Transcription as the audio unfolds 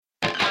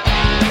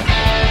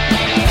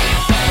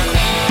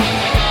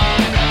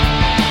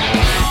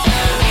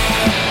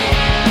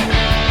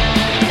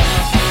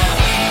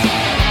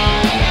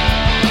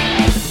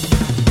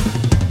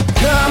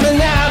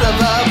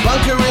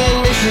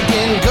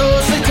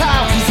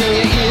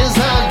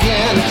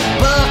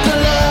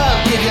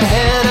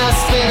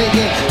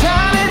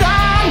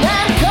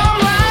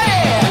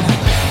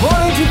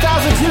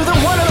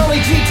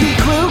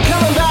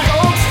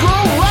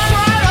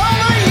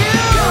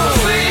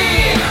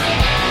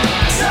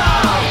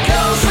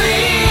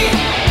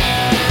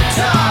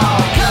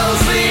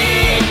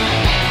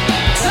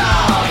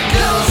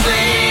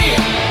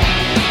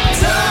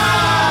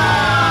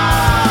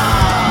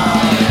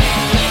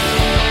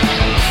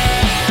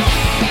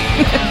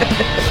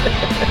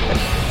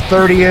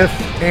30th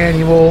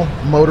annual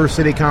Motor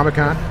City Comic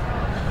Con.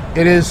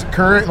 It is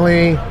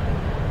currently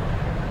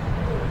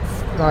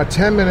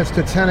 10 minutes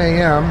to 10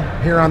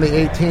 a.m. here on the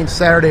 18th,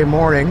 Saturday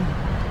morning.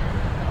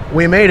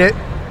 We made it.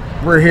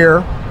 We're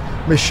here.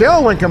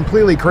 Michelle went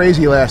completely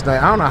crazy last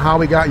night. I don't know how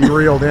we got you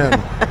reeled in.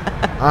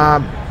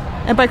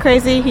 And by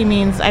crazy, he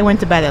means I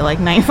went to bed at like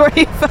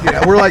 9:45.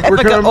 Yeah, we're like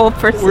an old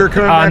person. We're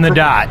coming on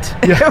back the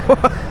from,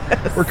 dot.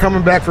 Yeah, we're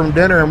coming back from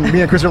dinner, and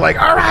me and Chris are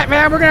like, "All right,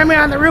 man, we're gonna be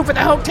on the roof of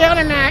the hotel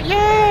tonight,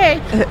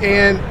 yay!"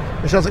 And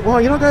Michelle's like, "Well,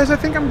 you know, guys, I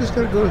think I'm just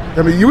gonna go."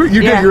 I mean, you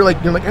did. You're like,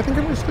 I think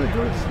I'm just gonna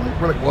go to sleep.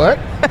 We're like, what?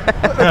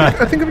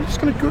 I think I'm just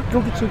gonna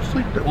go get some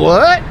sleep.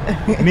 What?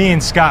 Me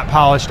and Scott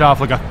polished off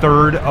like a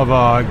third of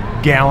a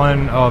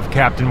gallon of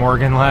Captain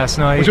Morgan last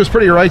night. Which was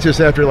pretty righteous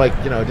after, like,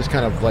 you know, just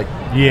kind of like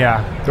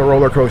the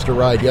roller coaster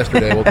ride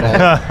yesterday. We'll call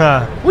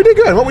it. We did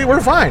good. Well, we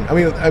were fine. I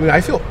mean, I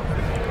feel.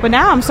 But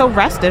now I'm so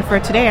rested for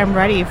today. I'm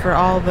ready for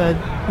all the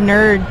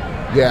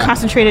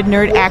concentrated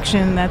nerd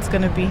action that's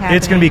going to be happening.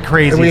 It's going to be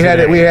crazy.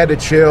 And we had to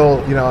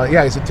chill. You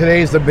know, so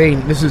today's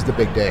this is the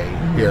big day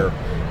here,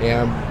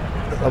 and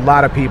a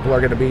lot of people are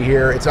going to be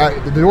here. It's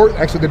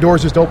the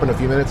doors just opened a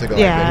few minutes ago.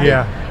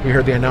 Yeah. We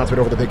heard the announcement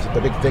over the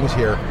big things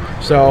here.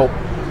 So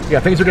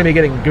things are going to be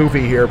getting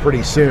goofy here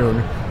pretty soon.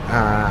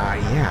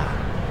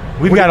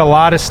 We've got a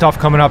lot of stuff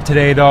coming up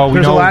today, though.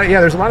 There's a lot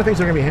of things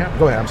that are going to be happening.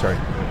 Go ahead. I'm sorry.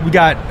 We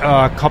got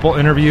a couple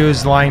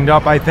interviews lined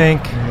up, I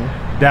think.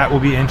 That will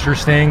be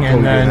interesting.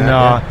 And then,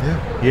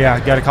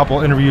 got a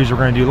couple interviews we're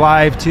going to do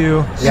live, too.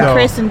 Yeah. So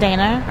Chris and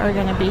Dana are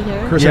going to be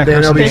here. Chris and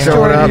Dana will be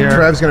showing up.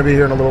 Trev's going to be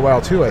here in a little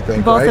while, too, I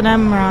think. Both of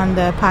them are on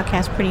the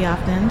podcast pretty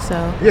often, so...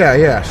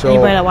 Yeah. So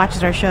anybody that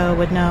watches our show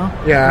would know.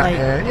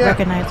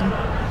 Recognize them.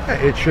 Yeah,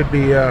 it should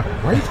be... why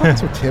are you talking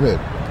so timid?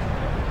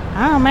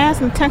 I don't know, man.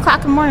 It's 10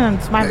 o'clock in the morning.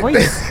 It's my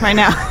voice right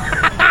now.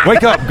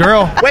 Wake up,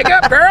 girl. Wake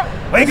up, girl.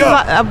 Wake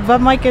up.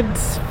 I'm like,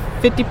 it's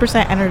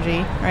 50% energy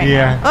right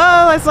now.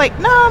 Oh, it's like,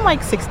 no, I'm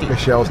like 60.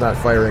 Michelle's not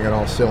firing on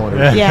all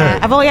cylinders. Yeah,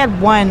 I've only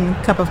had one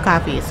cup of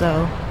coffee,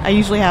 so I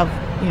usually have,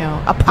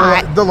 a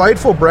pot.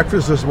 Delightful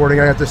breakfast this morning,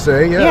 I have to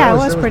say. Yeah, it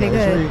was pretty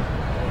good.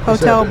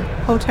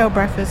 Hotel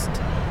breakfast.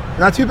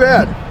 Not too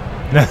bad.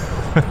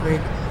 I mean,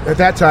 at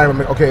that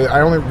time, I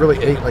only really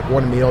ate like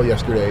one meal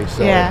yesterday,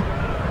 so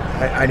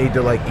I need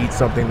to eat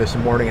something this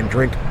morning and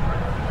drink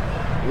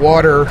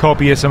water.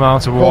 Copious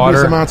amounts of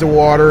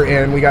water.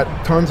 And we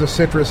got tons of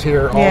citrus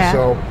here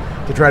also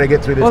to try to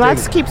get through this. Well,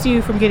 that keeps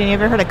you from getting... Have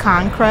you ever heard of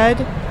con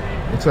crud?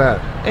 What's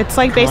that? It's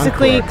like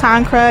basically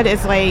con crud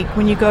is like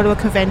when you go to a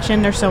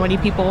convention, there's so many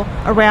people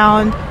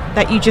around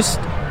that you just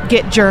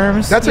get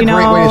germs. That's a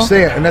great way to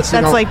say it, and that's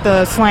like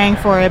the slang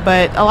for it.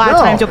 But a lot of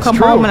times you'll come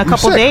home in a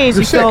couple days,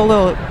 you feel a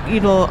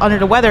little under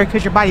the weather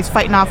because your body's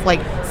fighting off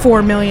like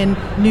 4 million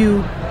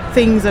new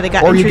things that it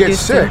got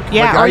introduced to. Or you get sick.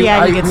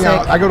 Yeah, you get sick.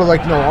 I go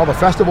to all the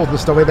festivals and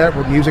stuff like that,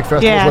 music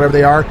festivals, whatever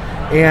they are,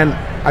 and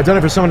I've done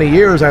it for so many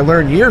years. I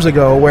learned years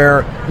ago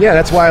where,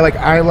 that's why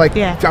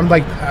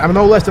I'm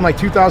no less than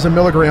 2,000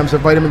 milligrams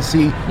of vitamin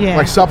C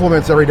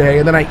supplements every day,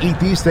 and then I eat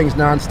these things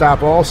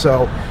nonstop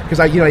also because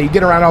you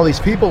get around all these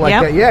people like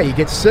that. Yeah, you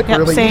get sick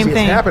really easy. It's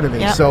happened to me.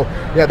 Yep. So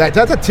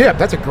that's a tip.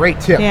 That's a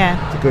great tip.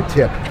 Yeah, it's a good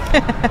tip.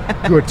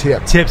 Good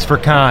tip. Tips for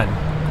con.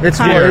 It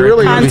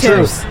really is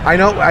true. I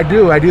know. I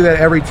do that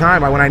every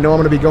time. When I know I'm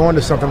going to be going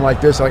to something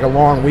like this, like a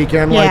long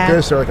weekend like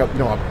this, or like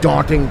a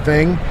daunting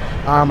thing.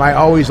 I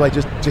always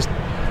just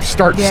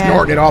start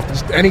snorting it off.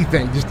 Just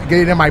anything, just to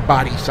get it in my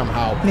body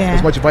somehow. Yeah.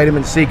 As much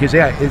vitamin C, because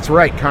it's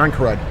right. Con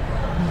crud.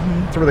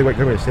 It's a really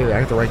good way to say that. I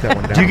have to write that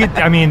one down. Do you get?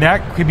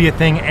 That could be a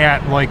thing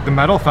at like the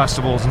metal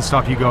festivals and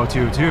stuff you go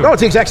to too. No,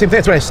 it's the exact same thing.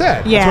 That's what I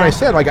said. Yeah. That's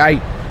what I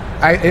said.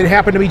 It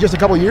happened to me just a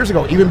couple of years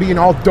ago. Even being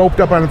all doped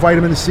up on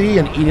vitamin C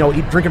and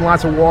drinking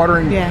lots of water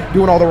and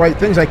doing all the right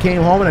things, I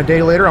came home and a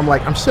day later I'm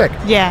like, I'm sick.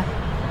 Yeah.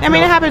 I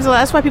mean, it happens a lot.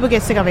 That's why people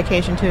get sick on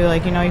vacation too.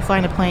 Like, you fly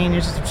in a plane,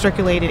 there's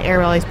circulated air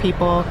with all these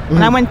people.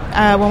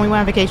 Mm-hmm. When we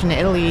went on vacation to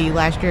Italy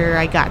last year,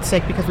 I got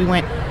sick because we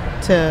went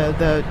to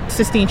the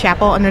Sistine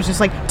Chapel and there's just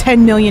like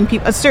 10 million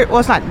people. Well,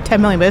 it's not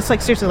 10 million, but it's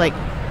like seriously like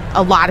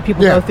a lot of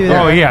people go through there.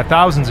 Oh yeah,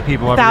 thousands of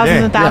people every day.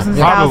 Thousands and thousands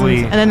and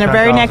thousands. And then the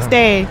very next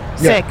day,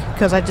 sick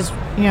because I just,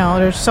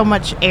 there's so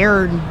much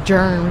air and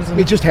germs. And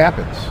it just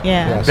happens.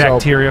 Yeah.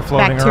 Bacteria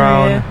floating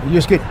around. You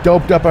just get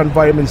doped up on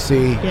vitamin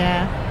C.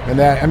 Yeah. And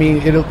that,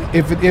 it'll,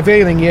 if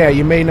anything,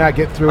 you may not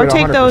get through it 100%. Or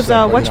take those,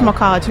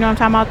 whatchamacallit, you know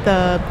what I'm talking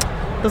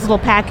about? Those little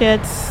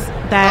packets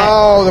that...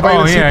 Oh, the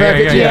vitamin C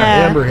packets?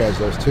 Yeah. Amber has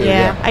those too.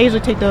 Yeah. I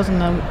usually take those in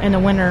the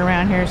winter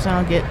around here so I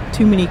don't get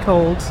too many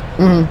colds.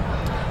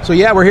 Mm-hmm. So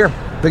we're here.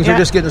 Things are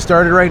just getting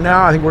started right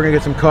now. I think we're going to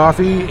get some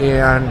coffee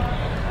and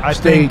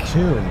stay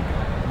tuned.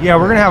 Yeah,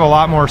 we're going to have a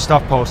lot more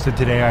stuff posted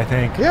today, I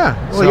think. Yeah.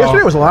 Well,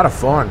 yesterday was a lot of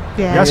fun.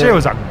 Yeah. Yesterday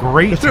was a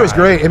great Yesterday was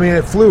great.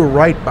 It flew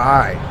right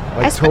by.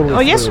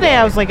 Yesterday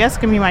I was like, that's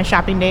going to be my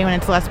shopping day when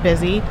it's less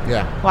busy.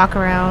 Yeah. Walk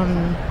around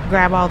and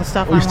grab all the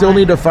stuff We still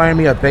need to find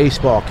me a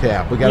baseball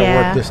cap. We got to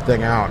work this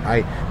thing out.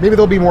 Maybe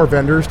there'll be more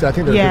vendors. I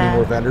think there's going to be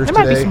more vendors today.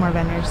 There might be some more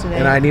vendors today.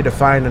 And I need to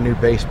find a new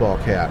baseball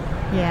cap.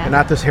 Yeah. And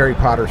not this Harry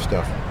Potter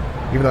stuff.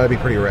 Even though that'd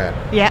be pretty rad.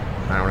 Yeah.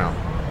 I don't know.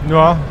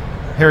 Well,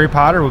 Harry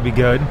Potter would be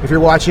good. If you're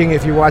watching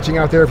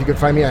out there, if you could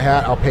find me a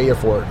hat, I'll pay you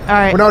for it. All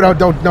right. Well, no,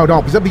 don't,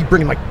 because I'll be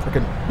bringing like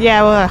freaking.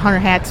 Yeah, well, 100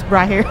 hats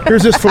brought here.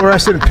 Here's this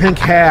fluorescent pink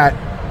hat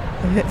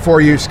for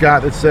you,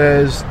 Scott, that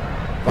says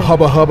a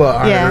hubba hubba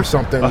on it or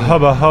something. A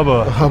hubba hubba.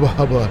 A hubba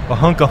hubba. A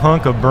hunk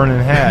of burning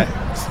hat.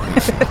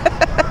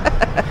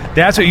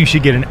 That's what you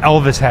should get, an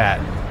Elvis hat.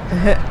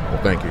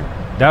 Well, thank you.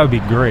 That would be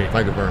great.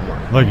 Thank you very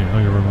much. Thank you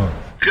very much.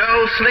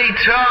 Ghostly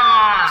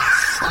Talk!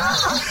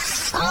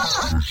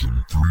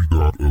 Version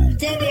 3.0.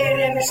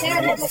 never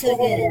sounded so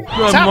good.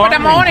 Top of the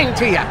morning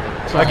to you.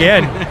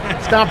 Again.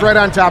 Stomped right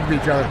on top of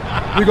each other.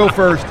 We go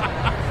first.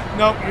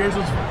 Nope,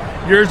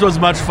 yours was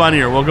much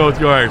funnier. We'll go with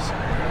yours. All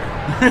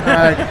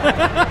right.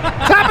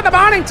 Top of the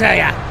morning to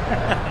you.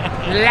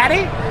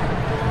 Laddie?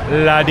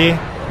 Laddie.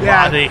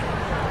 Yeah. Laddie.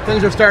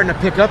 Things are starting to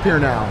pick up here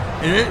now.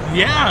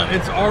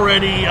 It's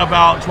already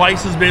about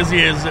twice as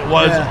busy as it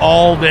was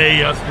all day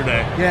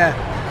yesterday.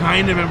 Yeah.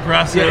 Kind of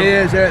impressive. Yeah,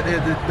 it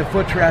is. The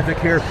foot traffic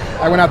here.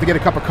 I went out to get a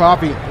cup of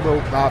coffee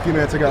a few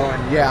minutes ago,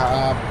 and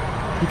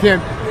you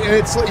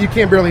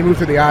can't barely move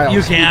through the aisles.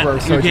 You can't.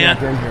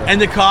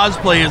 And the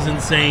cosplay is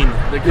insane.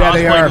 The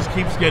cosplay just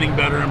keeps getting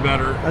better and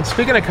better. And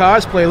speaking of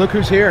cosplay, look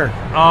who's here.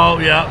 Oh,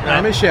 yeah.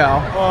 Hi,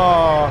 Michelle.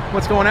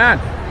 What's going on?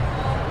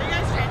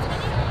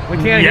 We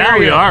can't hear you. Yeah,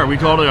 we are. We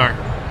totally are.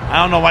 I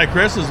don't know why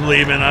Chris is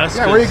leaving us.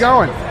 Yeah, where are you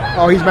going?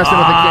 Oh, he's messing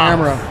with the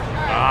camera.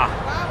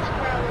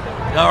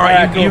 All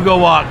right, you go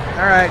walk.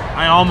 All right.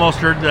 I almost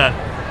heard that.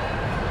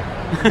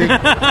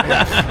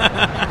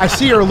 I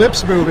see her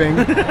lips moving.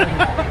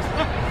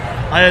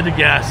 I had to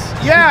guess.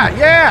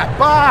 Yeah,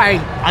 bye.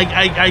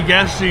 I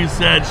guess she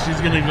said she's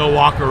going to go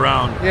walk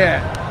around.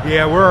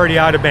 Yeah, we're already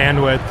out of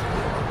bandwidth.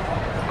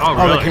 Oh,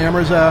 really? The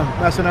camera's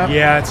messing up?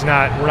 Yeah,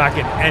 we're not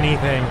getting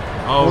anything.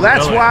 Oh, well,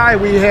 that's really? why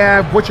we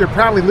have what you're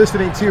probably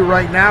listening to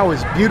right now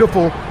is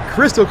beautiful,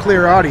 crystal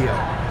clear audio.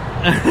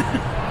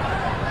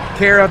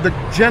 Care of the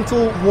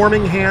gentle,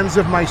 warming hands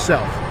of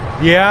myself.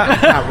 Yeah.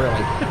 Not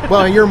really.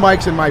 Well, your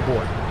mic's and my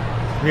board.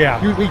 Yeah.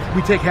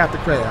 We take half the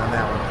credit on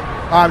that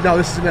one. No,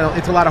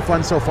 it's a lot of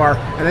fun so far,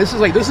 and this is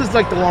like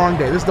the long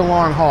day. This is the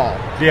long haul.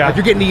 Yeah. Like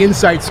you're getting the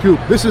inside scoop.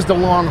 This is the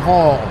long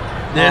haul.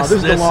 This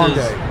is the long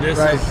day. This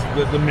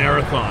is the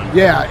marathon.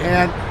 Yeah,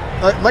 and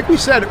like we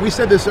said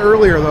this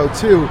earlier though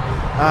too.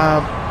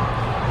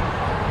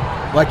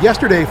 Like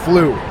yesterday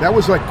flew. That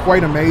was like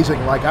quite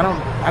amazing. Like I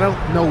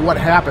don't know what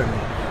happened.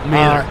 Me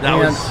either. That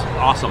was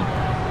awesome.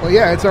 Well,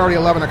 yeah, it's already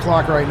 11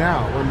 o'clock right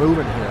now. We're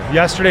moving here.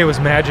 Yesterday was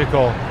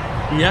magical.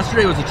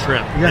 Yesterday was a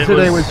trip.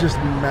 Yesterday was just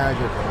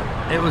magical.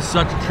 It was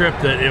such a trip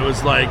that it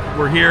was like,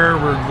 we're here,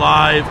 we're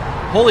live.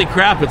 Holy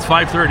crap, it's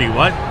 5:30.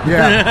 What?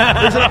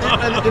 Yeah.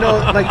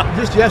 Like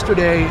just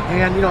yesterday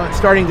and,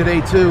 starting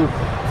today too,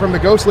 from the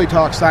Ghostly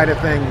Talk side of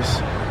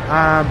things,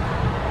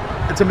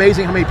 it's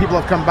amazing how many people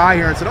have come by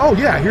here and said, oh,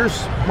 yeah,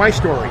 here's my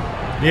story.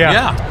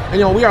 Yeah.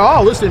 And, we are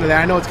all listening to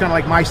that. I know it's kind of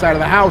like my side of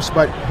the house,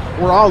 but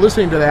we're all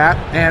listening to that.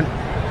 And,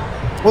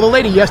 well, the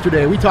lady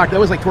yesterday, we talked, that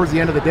was like towards the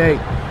end of the day.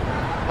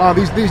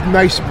 These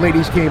nice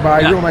ladies came by,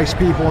 real nice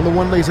people, and the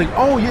one lady's like,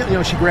 oh,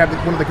 yeah, she grabbed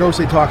one of the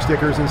Ghostly Talk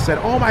stickers and said,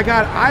 oh, my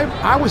God,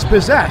 I was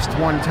possessed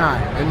one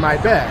time in my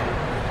bed.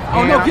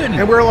 Oh, no kidding.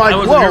 And we're like,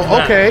 whoa,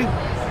 okay.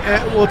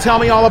 Well, tell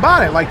me all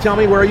about it. Like, tell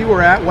me where you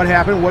were at, what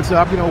happened, what's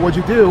up, what'd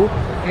you do?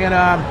 And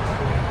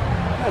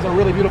that was a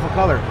really beautiful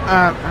color.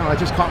 I don't know, it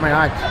just caught my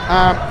eye.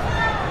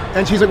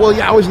 And she's like, well,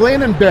 yeah, I was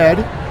laying in bed,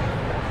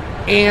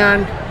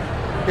 and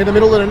in the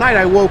middle of the night,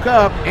 I woke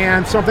up,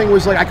 and something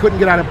was like, I couldn't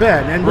get out of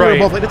bed. And we were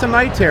both like, it's a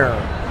night terror.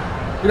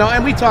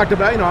 And we talked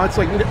about, it's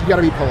like, you got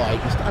to be polite.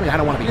 I mean, I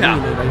don't want to be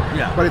mean to anybody.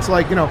 Yeah. But it's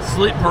like,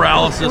 sleep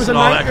paralysis and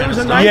all that kind of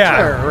stuff. It was a night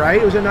terror,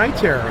 right? It was a night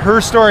terror. Her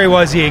story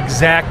was the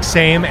exact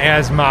same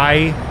as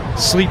my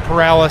sleep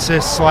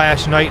paralysis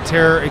 / night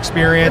terror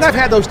experience. And I've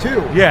had those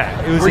too.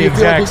 Yeah, it was the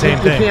exact same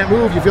thing. You can't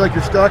move, you feel like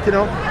you're stuck, and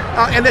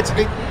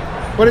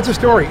but it's a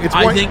story.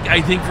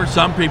 I think for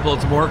some people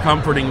it's more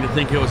comforting to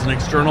think it was an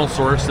external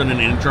source than an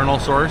internal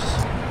source.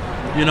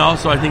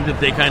 So I think that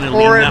they kind of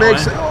lean that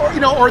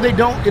way. Or they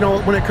don't.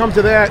 When it comes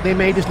to that, they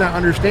may just not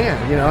understand.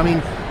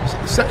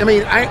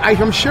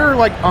 I'm sure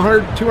like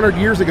 100, 200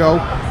 years ago,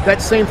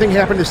 that same thing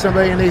happened to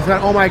somebody, and they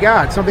thought, oh my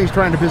God, something's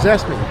trying to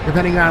possess me,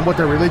 depending on what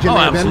their religion may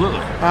have been.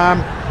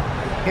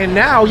 And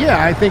now,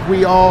 I think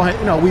we all,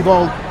 we've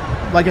all,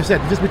 like I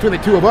said, just between the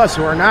two of us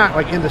who are not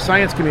like in the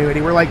science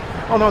community, we're like,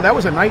 oh no, that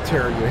was a night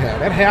terror you had.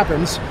 That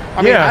happens.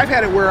 I mean, I've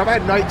had it where I've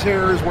had night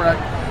terrors where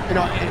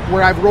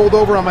where I've rolled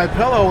over on my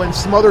pillow and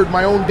smothered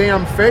my own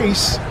damn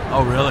face.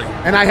 Oh, really?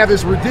 And I have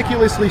this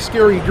ridiculously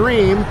scary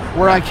dream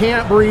where I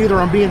can't breathe or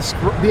I'm being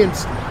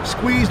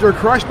squeezed or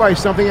crushed by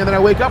something, and then I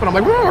wake up and I'm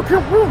like, I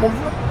can't breathe.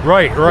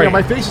 Right.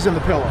 My face is in the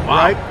pillow,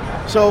 right?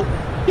 So,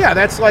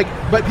 that's like,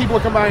 but people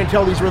come by and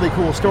tell these really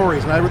cool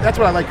stories, and that's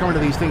what I like coming to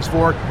these things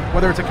for,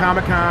 whether it's a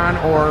Comic-Con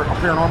or a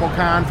Paranormal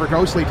Con for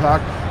Ghostly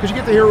Talk, because you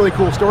get to hear really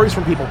cool stories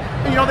from people.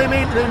 And, they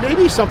may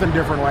be something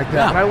different like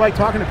that, but I like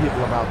talking to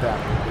people about that.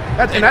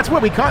 That's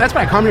what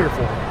I come here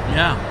for.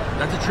 Yeah,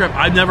 that's a trip.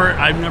 I've never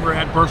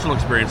had personal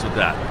experience with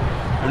that.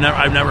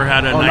 I've never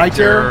had a night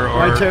terror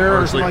or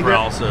or sleep like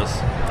paralysis.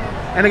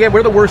 And again,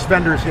 we're the worst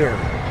vendors here.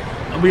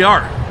 We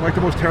are. Like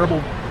the most terrible.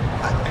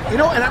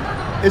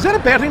 Is that a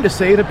bad thing to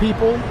say to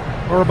people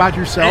or about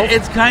yourself?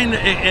 It's kind of.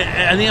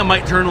 I think it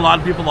might turn a lot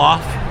of people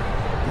off.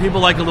 People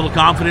like a little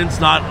confidence,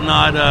 not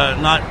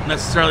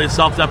necessarily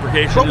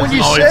self-deprecation. But when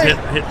you always say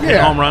hit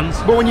home runs.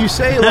 But when you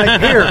say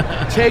like, here,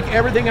 take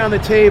everything on the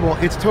table,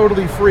 it's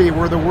totally free.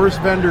 We're the worst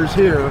vendors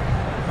here.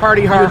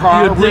 Party hard,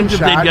 you'd think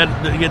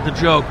that they'd get the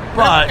joke,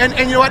 but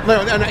and you know what?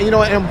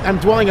 I'm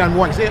dwelling on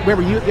one. Remember,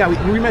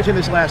 we mentioned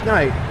this last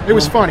night. It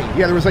was funny.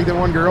 Yeah, there was like the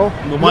one girl.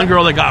 The one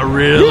girl that got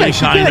really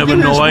kind of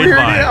annoyed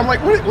by it. I'm like,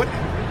 what?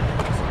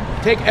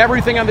 Take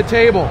everything on the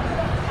table.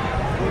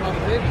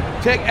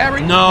 Take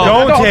everything.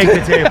 No, don't take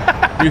the table.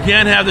 You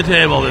can't have the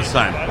table this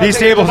time. These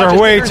tables are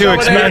way too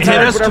expensive.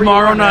 Hit us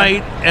tomorrow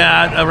night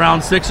at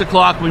around 6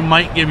 o'clock. We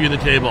might give you the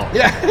table.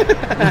 Yeah.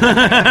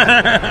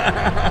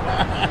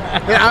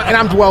 And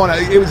I'm dwelling.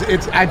 I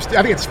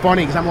think it's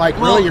funny because I'm like,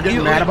 really, you're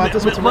getting mad about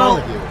this? What's wrong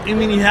with you? I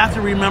mean, you have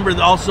to remember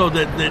also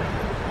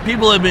that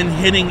people have been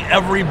hitting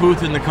every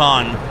booth in the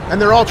con, and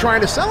they're all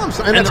trying to sell them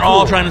something. And they're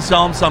all trying to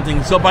sell them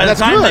something. So by the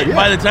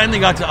time they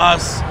got to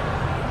us,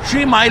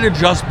 she might have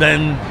just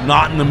been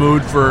not in the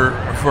mood for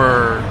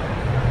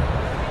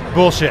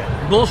bullshit.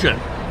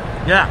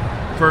 Yeah.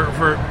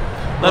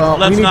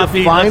 Let's not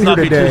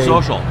be too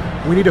social.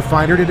 We need to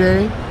find her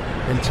today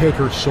and take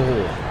her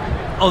soul.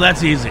 Oh,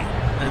 that's easy.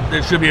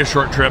 It should be a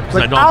short trip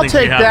because I don't think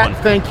she had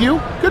one. Thank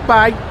you.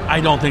 Goodbye. I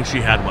don't think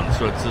she had one,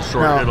 so it's a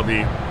short. No. It'll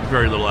be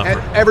very little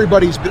effort.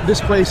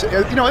 This place, it's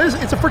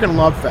a freaking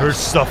love fest. Her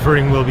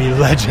suffering will be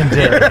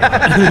legendary.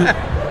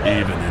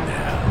 Even in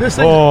hell. This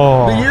thing,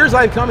 the years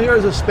I've come here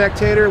as a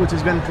spectator, which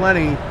has been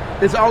plenty,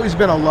 it's always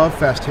been a love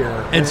fest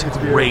here. It's a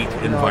great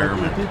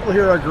environment. The people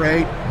here are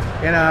great,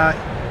 and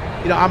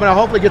I'm going to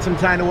hopefully get some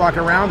time to walk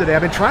around today.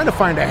 I've been trying to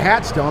find a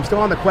hat still. I'm still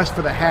on the quest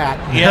for the hat.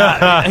 Yeah,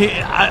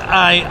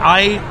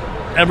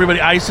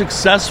 I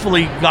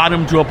successfully got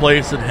him to a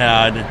place that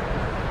had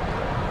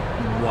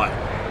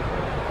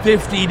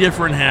 50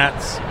 different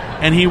hats,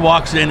 and he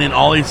walks in and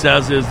all he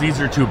says is, "These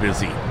are too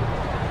busy."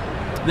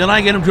 Then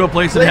I get him to a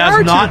place that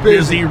has not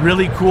busy,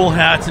 really cool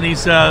hats, and he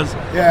says,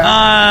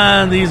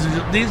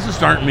 these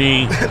just aren't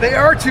me. They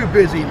are too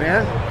busy,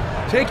 man.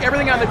 Take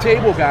everything on the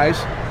table, guys.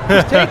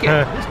 Just take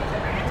it.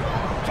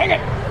 Take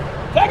it.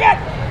 Take it.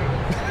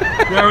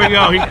 There we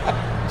go.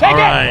 Take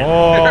it.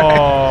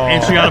 Oh.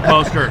 And she got a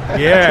poster.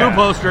 Yeah. 2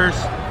 posters.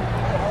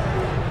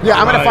 Yeah,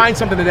 I'm going to find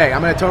something today.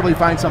 I'm going to totally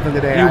find something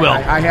today. You will.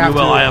 I have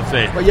to. I have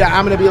faith. But yeah,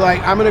 I'm going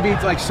to be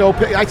so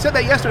picky. I said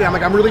that yesterday. I'm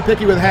like, I'm really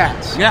picky with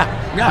hats. Yeah.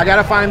 I got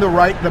to find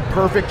the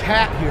perfect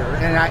hat here,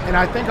 and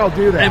I think I'll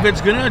do that. If it's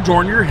going to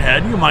adorn your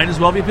head, you might as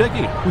well be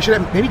picky. We should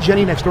have, maybe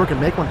Jenny next door can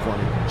make one for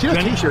me. She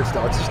does T-shirts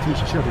though. It's just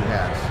T-shirts. She doesn't do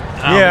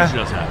hats. She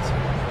does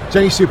hats.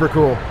 Jenny's super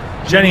cool.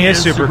 Jenny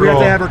is super cool. We have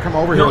to have her come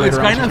over here later. It's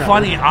kind of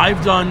funny.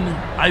 I've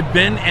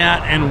been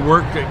at and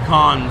worked at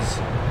cons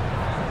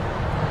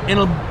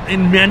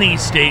in many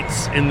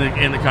states in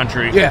the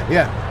country.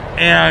 Yeah.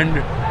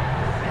 And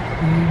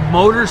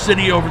Motor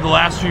City over the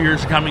last few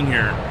years coming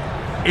here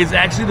is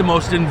actually the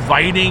most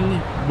inviting,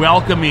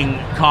 welcoming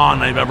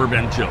con I've ever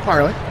been to. Oh,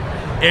 really?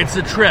 It's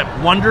a trip.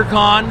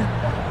 WonderCon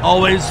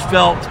always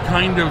felt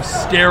kind of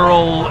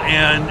sterile,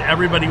 and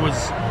everybody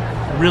was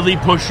really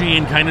pushy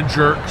and kind of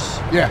jerks.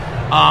 Yeah.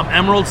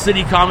 Emerald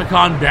City Comic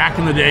Con back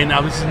in the day.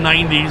 Now this is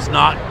 90s,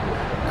 not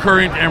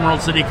current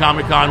Emerald City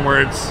Comic Con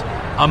where it's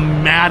a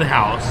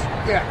madhouse.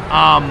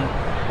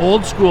 Yeah.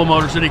 Old school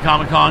Motor City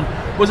Comic Con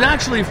was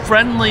actually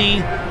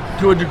friendly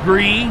to a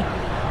degree,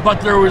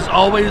 but there was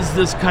always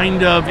this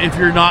kind of, if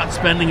you're not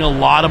spending a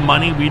lot of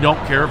money, we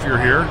don't care if you're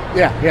here.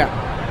 Yeah.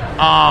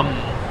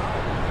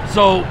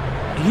 So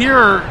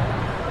here,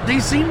 they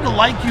seem to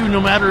like you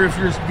no matter if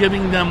you're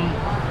giving them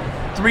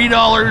 $3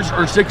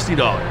 or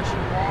 $60.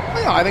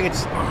 I think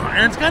it's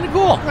kind of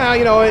cool.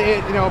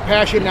 Well,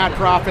 passion, not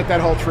profit.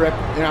 That whole trip.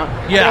 Yeah.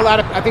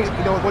 I think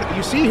what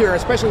you see here,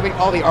 especially with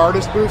all the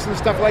artist booths and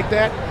stuff like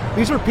that.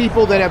 These are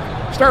people that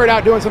have started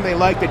out doing something they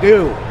like to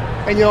do,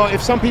 and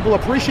if some people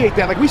appreciate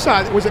that, like we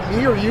saw, was it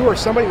me or you or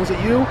somebody? Was it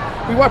you?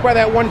 We walked by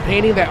that one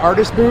painting, that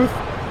artist booth,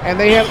 and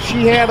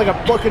she had like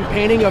a fucking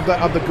painting of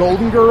the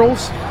Golden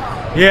Girls.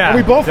 Yeah, and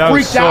we both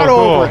freaked out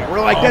over it.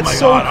 We're like, that's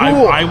so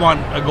cool. I want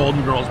a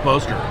Golden Girls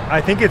poster. I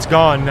think it's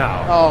gone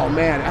now. Oh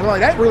man, I'm like,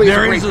 that really is a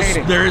great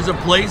painting. There is a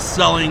place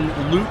selling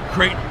Loot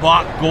Crate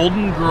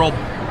Golden Girl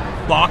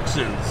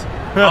boxes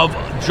of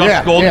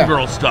just Golden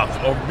Girl stuff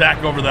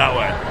back over that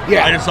way.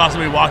 Yeah, I just saw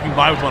somebody walking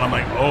by with one. I'm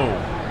like, oh.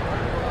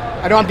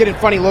 I know I'm getting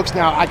funny looks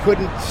now. I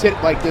couldn't sit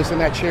like this in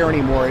that chair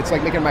anymore. It's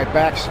like making my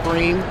back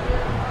scream.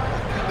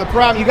 The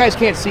problem, you guys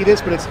can't see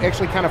this, but it's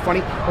actually kind of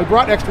funny. We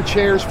brought extra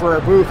chairs for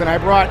our booth, and I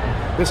brought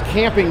this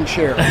camping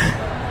chair.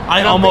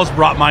 I almost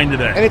brought mine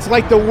today. And it's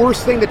like the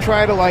worst thing to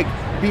try to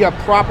be a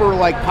proper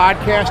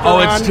podcaster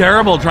on. It's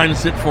terrible trying to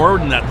sit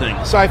forward in that thing.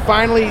 So I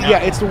finally,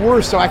 it's the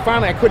worst. So I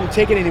couldn't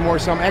take it anymore.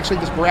 So I'm actually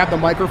just grabbed the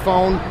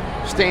microphone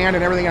stand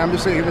and everything. I'm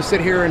just going to sit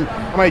here and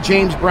I'm going to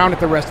James Brown it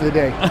the rest of the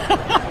day.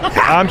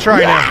 I'm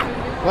trying to.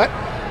 What?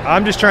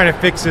 I'm just trying to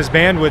fix this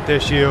bandwidth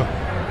issue.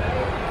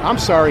 I'm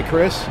sorry,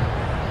 Chris.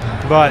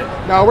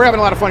 But no, we're having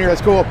a lot of fun here.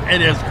 That's cool.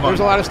 It is fun. There's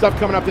a lot of stuff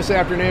coming up this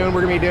afternoon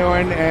we're going to be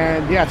doing,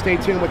 and yeah, stay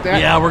tuned with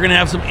that. Yeah, we're going to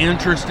have some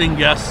interesting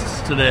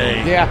guests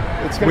today.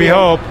 Yeah, it's going to we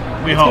hope.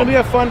 It's going to be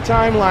a fun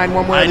timeline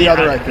one way or the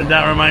other, I think.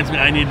 That reminds me,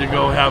 I need to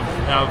go have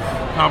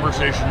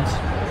conversations.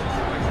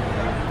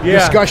 Yeah.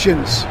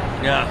 Discussions.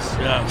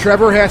 Yes.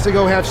 Trevor has to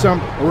go have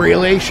some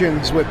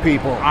relations with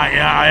people. I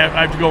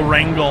have to go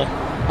wrangle.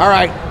 All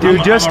right.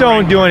 Dude, just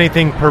don't do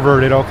anything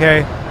perverted,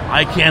 okay?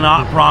 I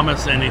cannot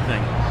promise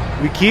anything.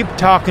 We keep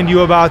talking to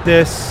you about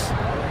this.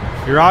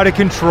 You're out of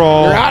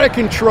control. You're out of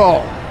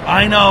control.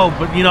 I know,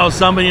 but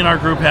somebody in our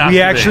group has to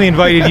We actually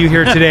invited you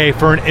here today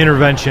for an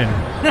intervention.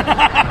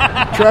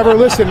 Trevor,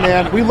 listen,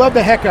 man, we love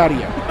the heck out of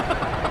you.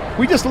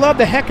 We just love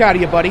the heck out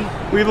of you, buddy.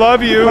 We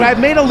love you. But I've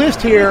made a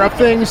list here of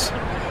things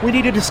we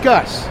need to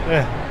discuss.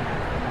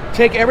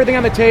 Take everything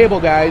on the table,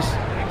 guys.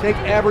 Take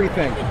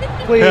everything.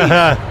 Please.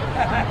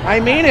 I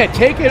mean it.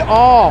 Take it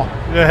all.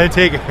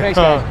 Take it. Thanks,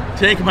 guys.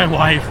 Take my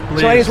wife,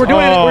 please. So anyways,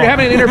 we're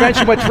having an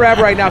intervention with Trev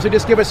right now, so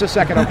just give us a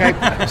second, okay?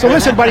 So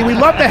listen, buddy, we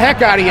love the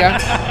heck out of you.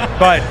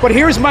 But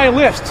here's my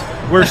list.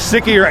 We're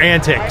sick of your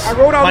antics. I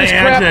wrote all this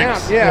crap down.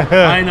 Yeah.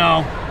 I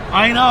know.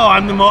 I'm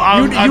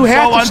I'm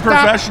so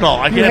unprofessional.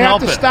 I can't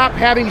help it. You have to stop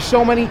having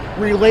so many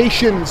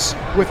relations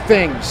with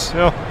things.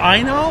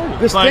 I know.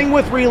 This thing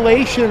with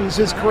relations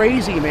is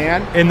crazy,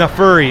 man. And the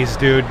furries,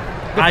 dude.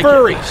 The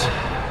furries.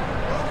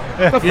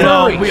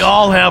 We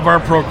all have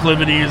our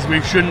proclivities. We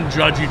shouldn't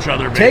judge each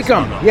other based Take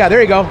them. on them. Yeah, there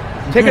you go.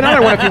 Take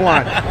another one if you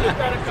want.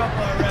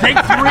 Take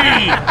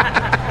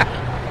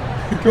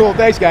 3. Cool.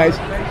 Thanks, guys.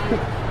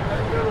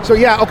 So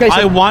yeah, okay. So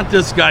I want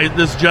this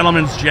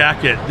gentleman's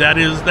jacket. That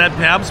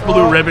Pabst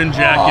Blue Ribbon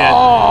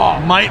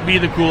jacket might be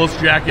the coolest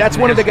jacket. That's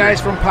in one history. of the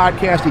guys from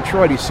Podcast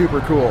Detroit. He's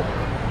super cool.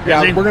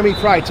 Yeah, we're going to be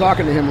probably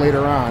talking to him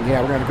later on.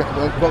 Yeah, we're going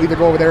to we'll either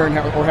go over there or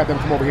have them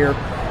come over here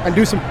and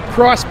do some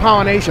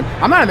cross-pollination.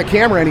 I'm not on the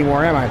camera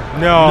anymore, am I?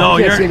 No,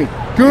 you can't see me.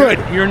 Good.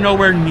 You're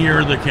nowhere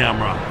near the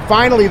camera.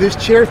 Finally, this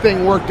chair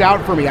thing worked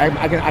out for me. I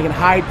can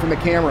hide from the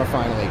camera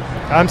finally.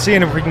 I'm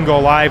seeing if we can go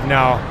live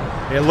now.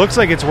 It looks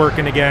like it's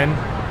working again.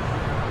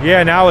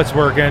 Yeah, now it's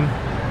working.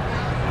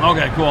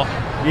 Okay, cool.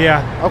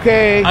 Yeah.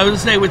 Okay. I would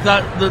say with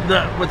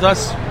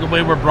us, the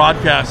way we're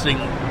broadcasting,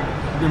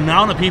 the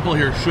amount of people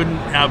here shouldn't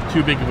have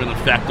too big of an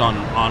effect on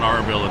our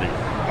ability.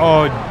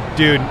 Oh,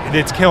 dude,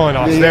 it's killing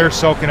us. They're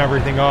soaking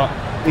everything up.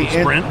 The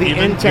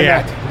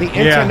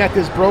internet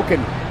is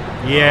broken.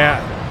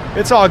 Yeah,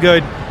 it's all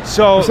good.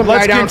 So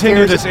let's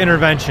continue this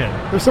intervention.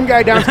 There's some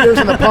guy downstairs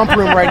in the pump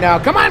room right now.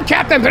 Come on,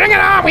 Captain, bring it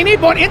on. We need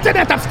more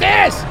internet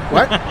upstairs.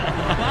 What?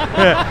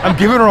 I'm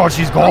giving her all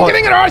she's got. I'm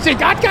giving her all she's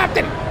got,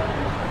 Captain.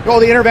 Oh,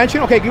 the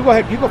intervention? Okay, you go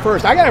ahead. You go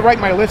first. I got to write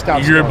my list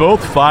out. You're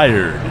both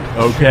fired,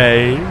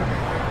 okay?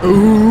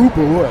 Oh,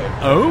 boy.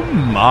 Oh,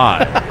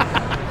 my.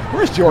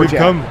 Where's George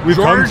at?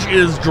 George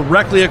is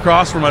directly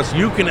across from us.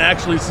 You can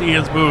actually see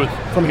his booth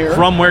from here,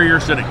 from where you're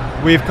sitting.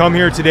 We've come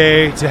here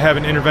today to have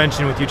an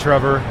intervention with you,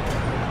 Trevor.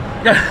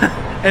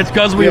 It's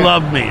because we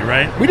love me,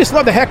 right? We just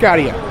love the heck out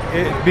of you.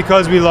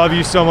 Because we love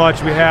you so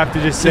much, we have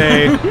to just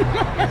say...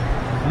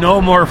 No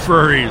more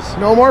furries.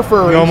 No more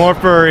furries. No more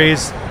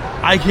furries.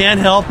 I can't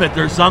help it.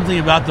 There's something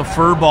about the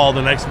fur ball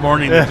the next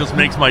morning that just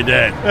makes my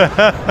day.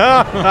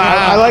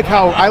 I like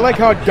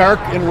how dark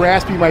and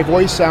raspy my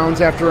voice sounds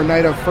after a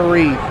night of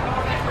furry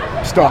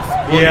stuff.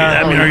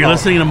 Yeah, I mean, are you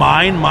listening to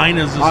mine? Mine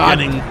is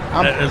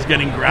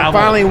getting gravel. I'm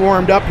finally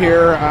warmed up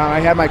here. I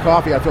had my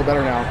coffee. I feel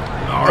better now.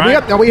 All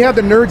right. We have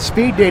the nerd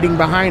speed dating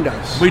behind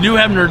us. We do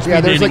have nerd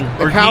speed dating, like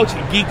the or couch,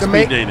 geek the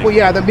speed dating. Well,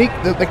 yeah, the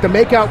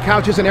makeout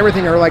couches and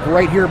everything are like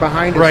right here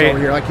behind us over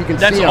here. Like you can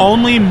see them. That's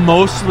only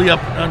mostly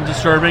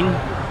disturbing.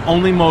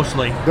 Only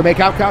mostly. The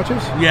makeout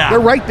couches? Yeah. They're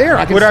right there.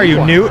 I can what see are you,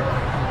 one. Newt?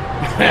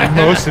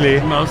 Mostly.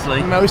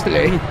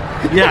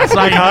 Yes, the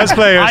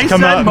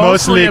cosplayers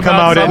mostly come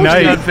out at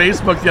night. On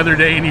Facebook the other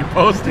day, and he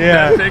posted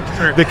that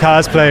picture. The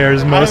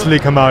cosplayers mostly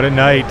come out at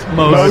night.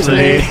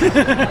 Mostly.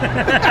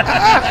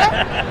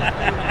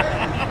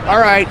 All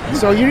right,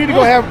 so you need to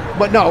go have,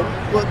 but no,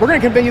 we're going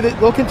to continue.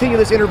 We'll continue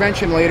this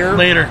intervention later.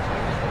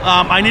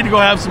 I need to go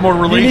have some more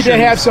relations. You need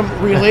to have some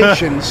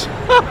relations.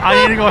 I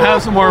need to go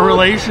have some more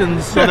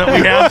relations so that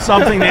we have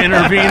something to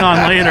intervene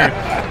on later.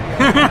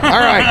 All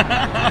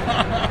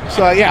right.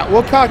 So yeah,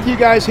 we'll talk to you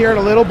guys here in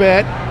a little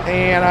bit,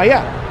 and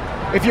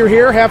if you're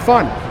here, have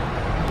fun.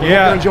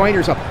 You're enjoying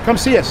yourself. Come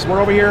see us. We're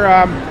over here.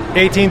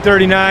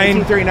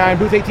 1839.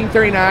 Booth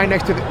 1839,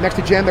 next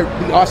to Jen, the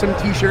awesome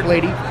T-shirt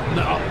lady.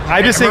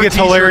 I just think it's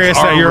hilarious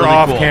that you're really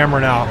off camera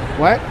now.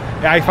 What?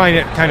 I find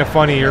it kind of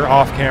funny you're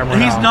off camera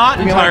now. He's not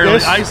entirely.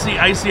 Like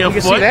I see a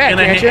foot that, and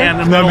a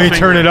hand. Let me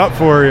turn it up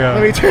for you.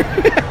 Let me turn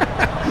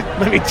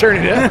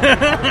it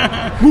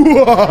up.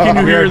 Can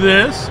you hear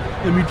this?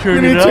 Let me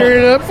turn it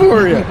up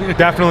for you.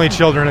 Definitely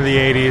children of the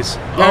 80s.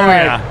 All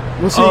right.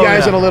 We'll see you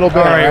guys in a little bit.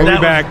 All right, we'll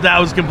be back. That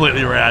was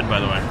completely rad, by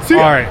the way. See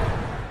ya. All right.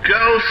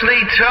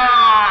 Ghostly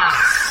Talk.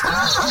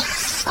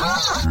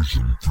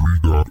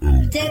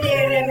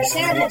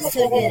 never sounded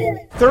so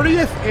good.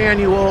 30th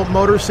annual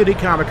Motor City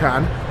Comic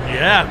Con.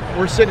 Yeah.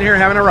 We're sitting here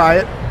having a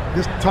riot,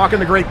 just talking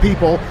to great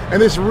people,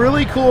 and this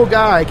really cool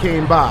guy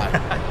came by.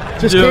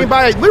 Just came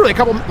by literally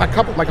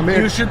a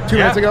minute, 2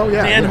 minutes ago.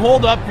 Yeah. And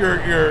hold up your.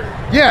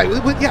 Yeah.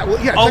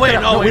 Oh wait,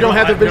 no, we don't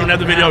have the video. We don't have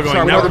the video going.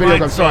 Sorry, we don't have the video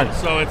going. Sorry.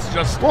 So it's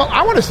just. Well,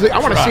 I want to see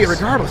it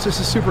regardless. This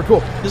is super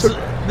cool.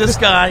 This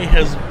guy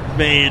has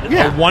made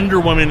a Wonder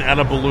Woman out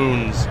of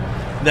balloons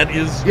that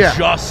is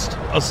just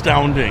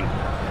astounding.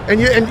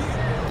 And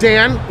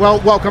Dan,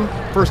 welcome.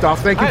 First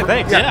off, thank you.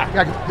 Thanks.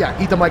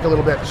 Yeah, eat the mic a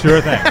little bit.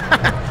 Sure thing.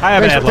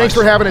 Thanks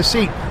for having a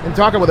seat and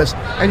talking with us.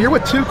 And you're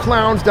with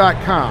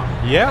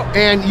twoclowns.com. Yeah.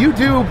 And you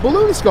do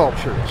balloon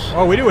sculptures.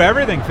 Oh, we do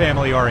everything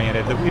family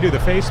oriented. We do the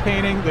face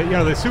painting,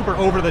 the super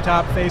over the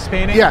top face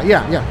painting.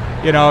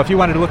 Yeah. You know, if you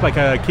wanted to look like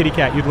a kitty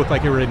cat, you'd look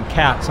like you were in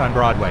Cats on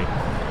Broadway.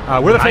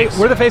 We're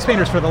the face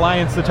painters for the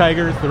Lions, the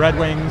Tigers, the Red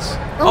Wings.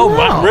 Oh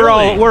wow!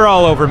 We're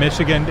all over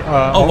Michigan.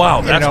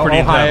 That's pretty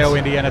Ohio, intense.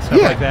 Indiana,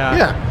 stuff like that.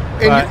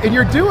 Yeah. And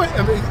you're doing.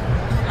 I mean,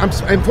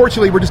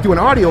 unfortunately, we're just doing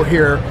audio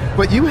here,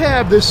 but you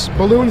have this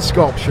balloon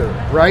sculpture,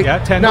 right?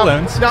 Yeah, 10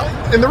 balloons. Now,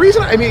 and the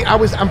reason,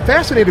 I'm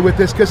fascinated with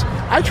this because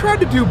I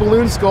tried to do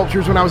balloon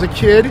sculptures when I was a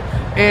kid,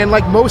 and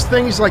like most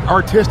things, like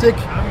artistic,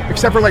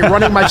 except for like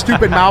running my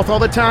stupid mouth all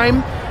the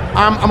time,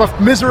 I'm a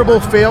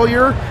miserable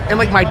failure. And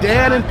like my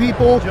dad and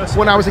people,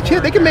 when I was a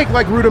kid, they can make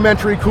like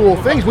rudimentary cool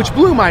things, which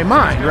blew my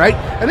mind, right?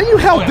 And then you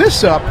held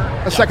this up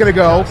a second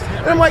ago,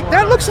 and I'm like,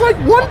 that looks like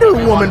Wonder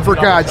Woman, for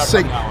God's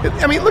sake.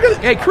 I mean, look at it.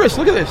 Hey, Chris,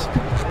 look at this.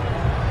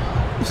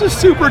 This is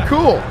super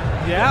cool.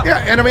 Yeah. Yeah,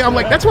 and I'm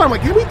like, that's why I'm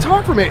like, can we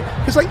talk for a minute?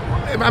 Because like,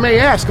 I may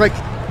ask, like,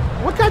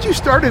 what got you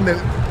started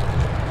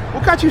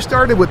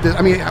with this?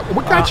 I mean,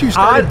 what got you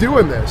started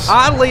doing this?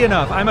 Oddly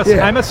enough, I'm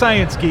a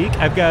science geek.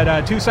 I've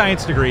got 2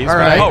 science degrees. All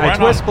right. I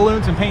twist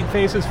balloons and paint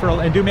faces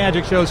and do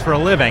magic shows for a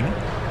living.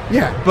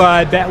 Yeah.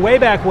 But way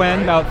back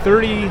when, about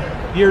 30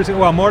 years ago,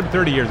 well, more than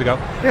 30 years ago,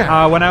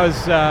 when I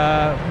was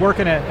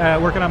working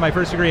on my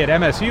first degree at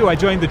MSU, I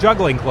joined the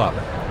juggling club.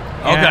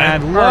 Okay.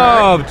 And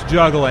loved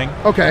juggling.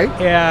 Okay.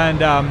 And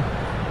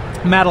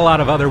met a lot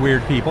of other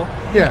weird people.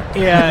 Yeah.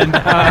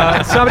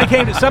 And somebody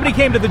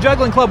came to the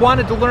juggling club,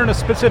 wanted to learn a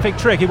specific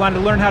trick. He wanted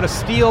to learn how to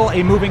steal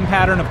a moving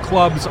pattern of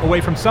clubs away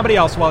from somebody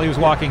else while he was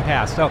walking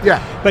past.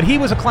 But he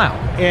was a clown,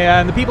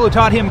 and the people who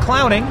taught him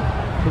clowning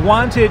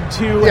wanted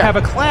to have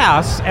a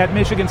class at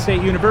Michigan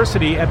State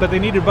University, but they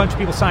needed a bunch of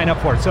people sign up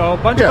for it. So a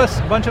bunch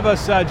of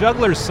us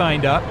jugglers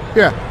signed up.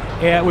 Yeah.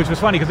 Which was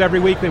funny because every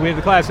week that we had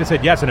the class, they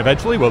said, yes, and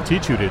eventually we'll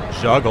teach you to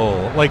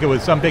juggle. Like it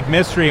was some big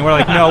mystery. And we're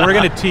like, no, we're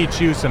going to teach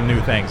you some new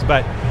things.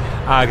 But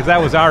because that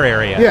was our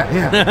area.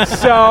 Yeah.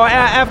 So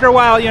after a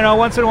while,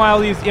 once in a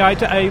while,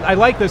 I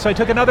like this. So I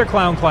took another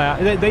clown class.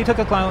 They took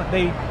a clown.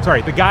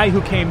 The guy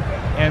who came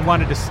and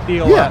wanted to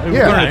steal,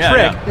 learn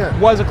a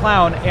trick, was a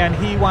clown. And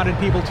he wanted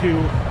people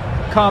to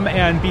come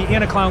and be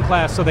in a clown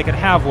class so they could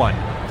have one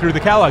through the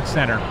Kellogg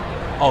Center.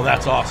 Oh,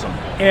 that's awesome.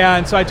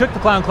 And so I took the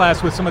clown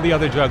class with some of the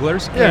other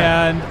jugglers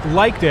and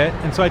liked it.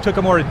 And so I took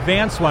a more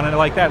advanced one and I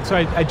liked that. So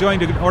I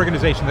joined an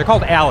organization. They're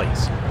called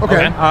Alleys.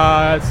 Okay.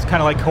 It's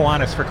kind of like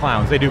Kiwanis for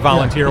clowns. They do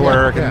volunteer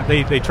work and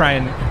they try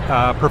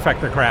and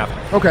perfect their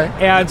craft. Okay.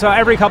 And so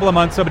every couple of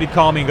months somebody'd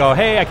call me and go,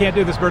 hey, I can't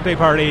do this birthday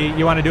party.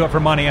 You want to do it for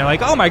money? And I'm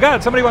like, oh my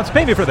God, somebody wants to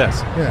pay me for this.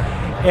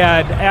 Yeah.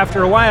 And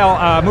after a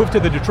while, moved to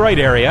the Detroit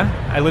area.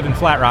 I live in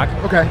Flat Rock.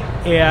 Okay.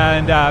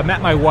 And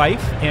met my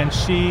wife, and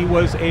she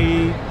was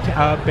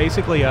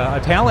basically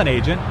a talent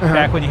agent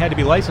back when you had to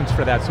be licensed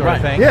for that sort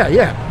of thing.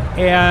 Yeah.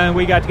 And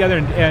we got together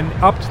and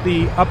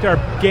upped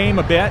our game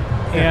a bit,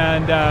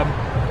 and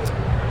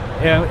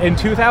in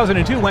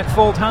 2002 went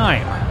full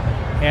time.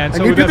 And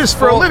so you do this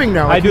for a living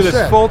now. I do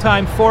this full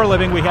time for a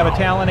living. We have a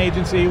talent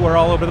agency. We're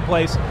all over the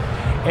place,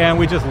 and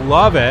we just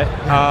love it.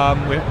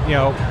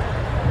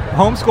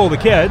 Homeschool the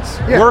kids,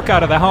 work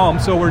out of the home,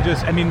 so we're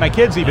just, my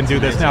kids even do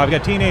this now. I've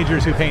got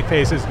teenagers who paint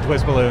faces and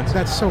twist balloons.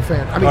 That's so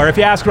fan. Or if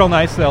you ask real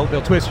nice,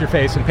 they'll twist your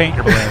face and paint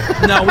your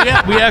balloon. No,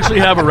 we actually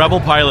have a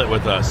Rebel pilot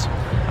with us.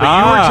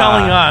 But you were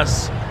telling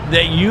us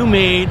that you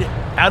made,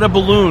 out of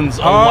balloons,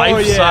 a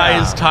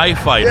life-size TIE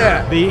fighter.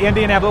 Yeah. The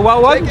Indianapolis. Well,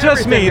 it wasn't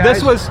just me.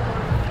 Guys.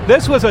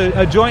 This was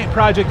a joint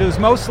project. It was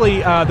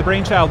mostly the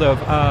brainchild of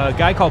a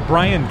guy called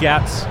Brian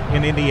Getz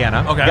in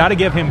Indiana. Okay. Got to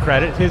give him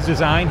credit. His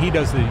design, he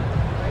does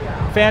the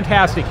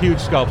fantastic, huge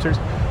sculptures,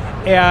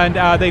 and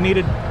they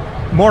needed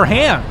more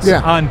hands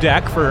on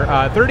deck for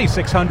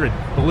 3,600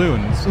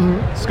 balloons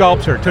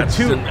sculptured. That's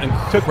an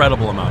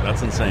incredible amount.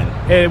 That's insane.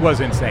 It was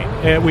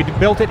insane. We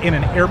built it in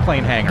an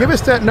airplane hangar. Give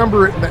us that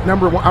number. That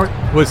number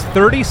was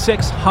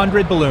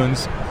 3,600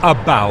 balloons.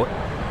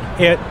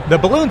 The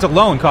balloons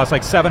alone cost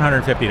like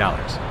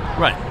 $750.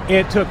 Right.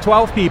 It took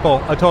 12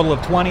 people, a total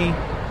of 20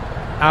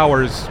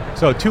 hours,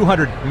 so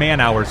 200 man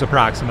hours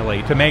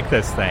approximately, to make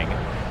this thing.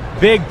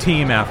 Big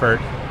team effort.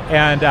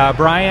 And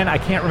Brian, I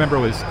can't remember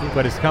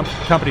what his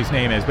company's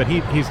name is, but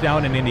he's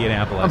down in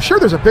Indianapolis. I'm sure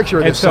there's a picture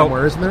of this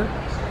somewhere, isn't there?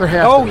 There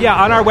has to be.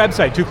 On our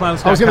website,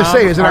 twoclowns.com. I was going to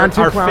say, is it on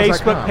twoclowns.com? Our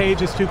Facebook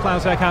page is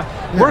twoclowns.com.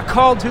 Yeah. We're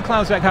called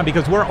twoclowns.com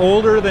because we're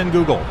older than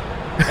Google.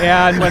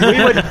 And when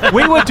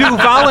we would do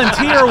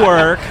volunteer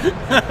work,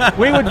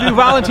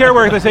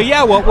 they say,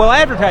 yeah, we'll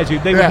advertise you.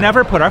 They would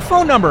never put our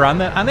phone number on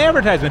the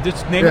advertisement,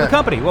 just name of the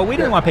company. Well, we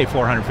didn't want to pay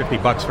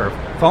 $450 for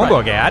a phone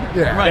book ad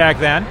back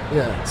then.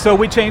 Yeah. So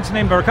we changed the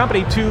name of our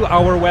company to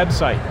our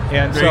website.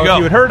 And so if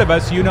you had heard of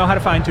us, you know how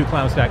to find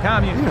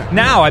twoclowns.com.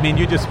 Now, I mean,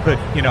 you just put,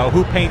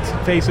 who paints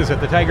faces at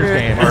the Tigers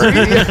game, or,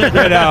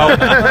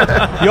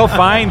 you'll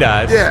find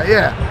us.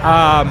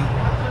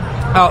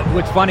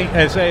 What's funny,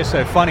 as I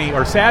said, funny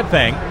or sad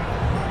thing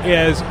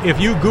is if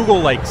you Google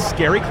like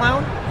scary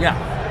clown,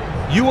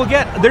 you will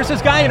get. There's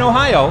this guy in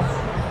Ohio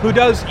who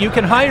does. You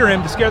can hire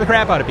him to scare the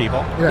crap out of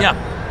people.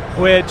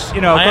 Which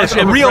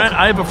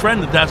I have a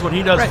friend that's what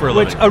he does for a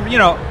living.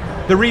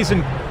 Which the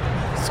reason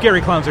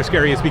scary clowns are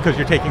scary is because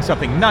you're taking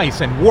something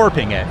nice and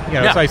warping it.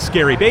 It's like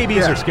scary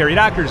babies or scary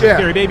doctors or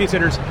scary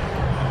babysitters.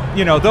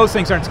 Those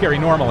things aren't scary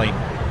normally,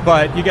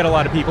 but you get a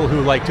lot of people who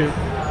like to.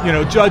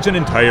 Judge an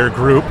entire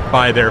group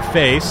by their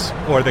face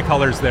or the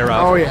colors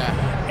thereof. Oh, yeah.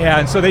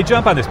 And so they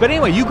jump on this. But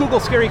anyway, you Google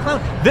scary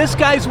clown. This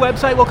guy's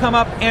website will come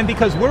up, and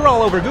because we're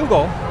all over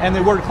Google and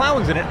the word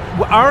clowns in it,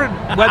 our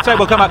website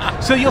will come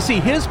up. So you'll see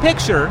his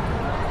picture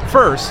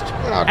first,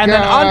 and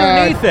then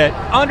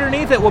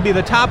underneath it will be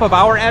the top of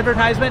our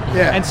advertisement.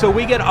 Yeah. And so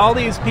we get all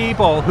these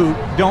people who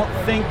don't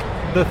think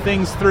the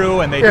things through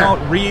and they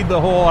don't read the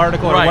whole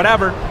article or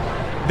whatever.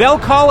 They'll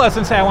call us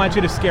and say, I want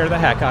you to scare the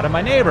heck out of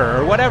my neighbor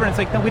or whatever. And it's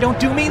like, no, we don't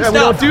do mean stuff. We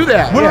don't do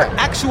that. We're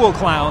actual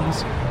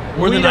clowns.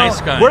 We're the nice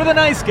guys. We're the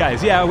nice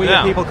guys. Yeah, we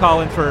get people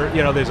calling for,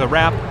 there's a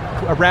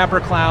rapper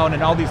clown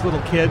and all these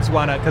little kids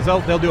want to, because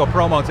they'll do a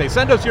promo and say,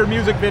 send us your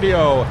music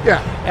video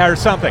or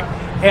something.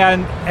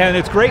 And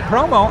it's great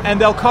promo,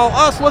 and they'll call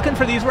us looking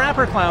for these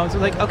rapper clowns.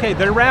 It's like, okay,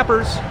 they're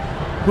rappers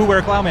who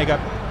wear clown makeup.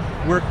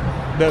 We're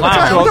the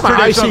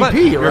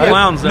ICP, right?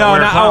 Clowns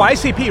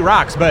ICP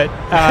rocks, but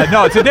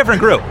no, it's a different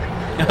group.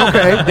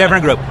 Okay.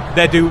 Different group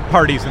that do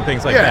parties and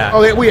things like that.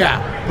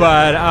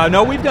 But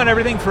no, we've done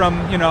everything from,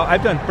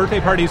 I've done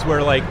birthday parties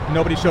where like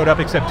nobody showed up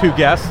except two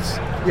guests,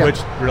 which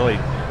really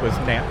was,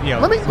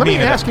 Let me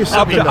ask you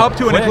something. Up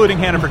to and including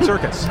Hannaford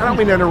Circus. I don't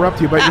mean to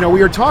interrupt you, but we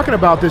were talking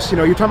about this,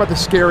 you're talking about the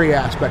scary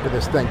aspect of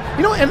this thing.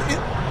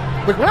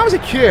 Like when I was a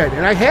kid,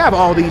 and I have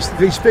all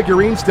these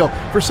figurines still,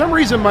 for some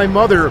reason my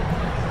mother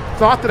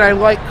thought that I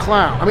like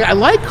clowns. I mean, I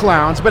like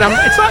clowns, but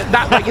it's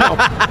not like,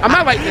 I'm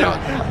not like,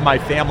 My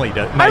family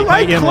does. My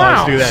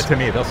in-laws do that to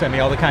me. They'll send me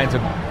all the kinds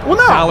of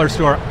dollar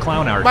store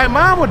clown art. My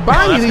mom would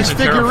buy me these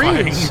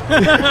figurines.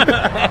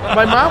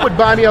 My mom would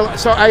buy me,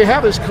 so I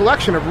have this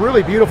collection of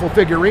really beautiful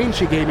figurines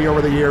she gave me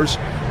over the years.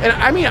 And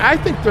I mean, I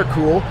think they're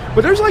cool,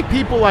 but there's like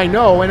people I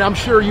know, and I'm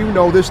sure you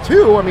know this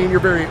too. I mean, you're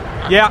very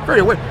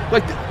aware.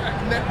 Like,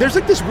 there's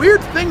like this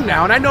weird thing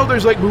now, and I know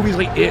there's like movies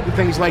like It and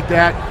things like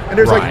that, and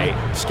there's like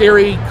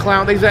scary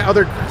clown things, that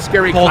other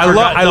scary.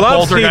 I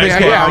love Stephen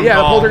King. The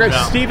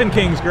Poltergeist. Stephen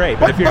King's great,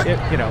 but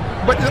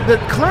the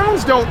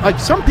clowns don't like.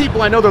 Some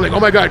people I know, they're like, oh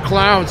my god,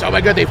 clowns! Oh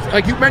my god, they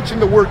like you mentioned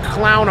the word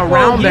clown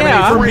around them,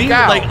 and they freak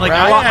out.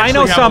 I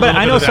know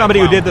somebody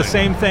who did the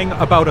same thing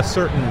about a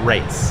certain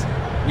race.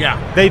 Yeah,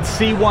 they'd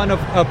see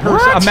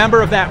a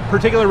member of that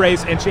particular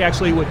race, and she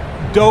actually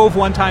dove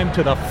one time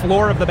to the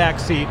floor of the back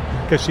seat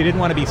because she didn't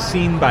want to be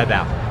seen by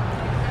them.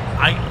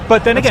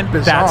 But then again,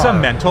 that's a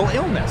mental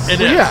illness. It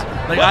is.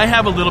 Yeah. Like I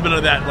have a little bit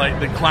of that, like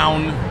the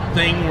clown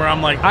thing where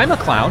I'm like, I'm a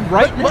clown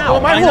right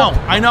now.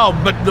 I know.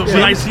 But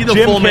when I see the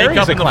full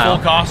makeup and the full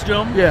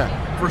costume,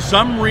 for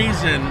some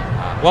reason.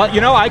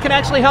 Well, I can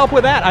actually help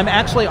with that. I'm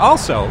actually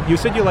also. You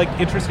said you like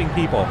interesting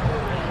people.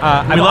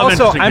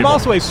 I'm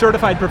also a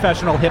certified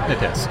professional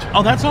hypnotist.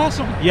 Oh, that's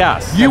awesome.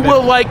 Yes. You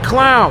will like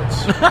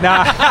clowns. No,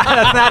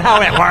 that's not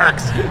how it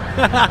works.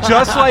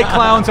 Just like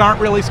clowns aren't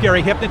really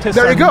scary, hypnotists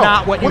are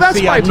not what you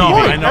see on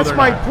TV. That's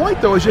my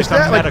point, though. Is just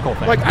that, medical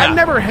thing. Like, I've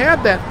never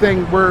had that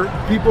thing where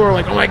people are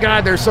like, "Oh my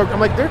God, they're so." I'm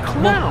like, they're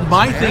clowns. Well,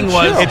 my thing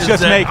was, it's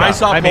just makeup.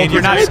 I mean,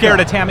 you're not scared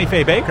of Tammy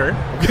Faye Baker.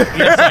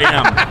 Yes, I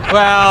am.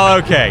 Well,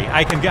 okay,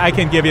 I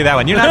can give you that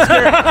one. You're not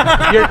scared.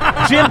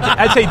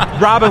 I'd say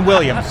Robin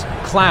Williams.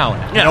 Clown,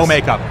 no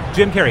makeup.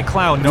 Jim Carrey,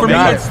 clown, no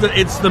makeup. For me,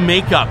 it's the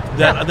makeup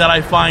that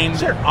I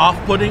find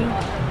off-putting.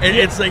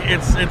 It's like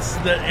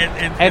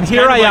and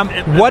here I am.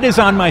 What is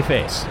on my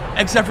face?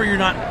 Except for you're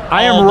not.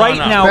 I am right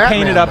now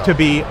painted up to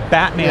be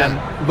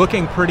Batman,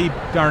 looking pretty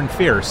darn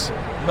fierce.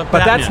 But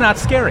that's not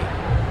scary.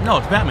 No,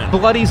 it's Batman.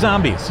 Bloody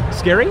zombies,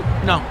 scary?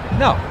 No.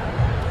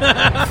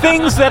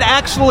 Things that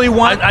actually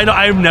want.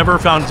 I've never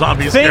found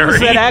zombies scary.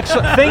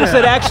 Things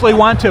that actually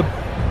want to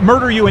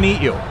murder you and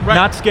eat you. Right.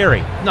 Not scary.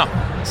 No.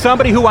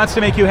 Somebody who wants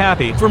to make you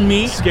happy. For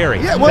me,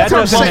 scary. Yeah, well, that's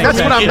what I'm saying. That's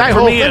what my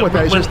whole thing with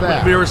that is just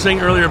that. We were saying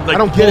earlier, like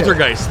the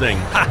Poltergeist thing.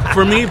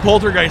 For me,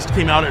 Poltergeist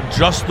came out at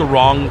just the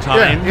wrong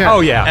time.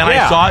 Oh, yeah. And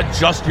I saw it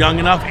just young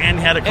enough and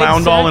had a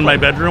clown doll in my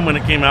bedroom when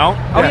it came out.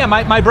 Oh, yeah.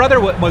 My brother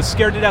was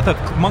scared to death of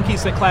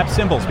monkeys that clap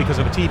cymbals because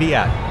of a TV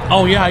ad.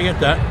 Oh, yeah, I get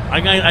that.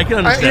 I can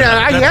understand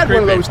that. I had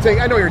one of those things.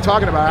 I know what you're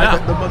talking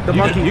about. The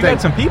monkey thing. You got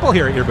some people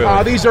here at your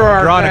booth. These are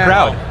our... drawing a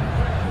crowd.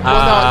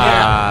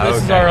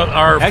 This is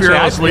our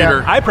fearless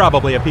leader. I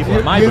probably have people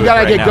at my booth. You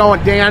gotta get now.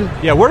 Going, Dan.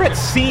 Yeah, we're at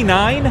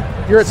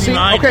C9. You're at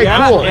C9. Okay,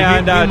 cool.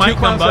 And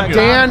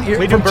Dan,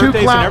 you're from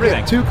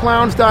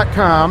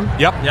twoclowns.com.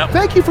 Yep.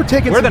 Thank you for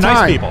taking some time. We're the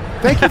nice people.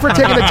 Thank you for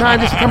taking the time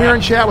just to come here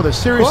and chat with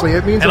us. Seriously,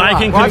 it means a lot. And I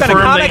can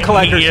confirm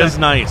that he is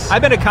nice.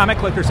 I've been a comic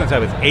collector since I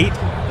was 8,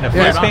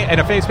 and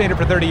a face painter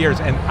for 30 years.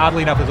 And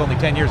oddly enough, it was only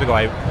 10 years ago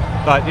I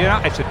thought,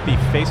 I should be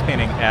face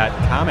painting at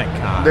Comic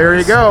Con. There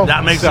you go.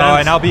 That makes sense.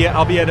 And I'll be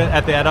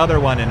at that other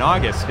one in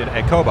August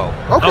at Kobo.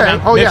 Okay.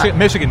 Oh yeah.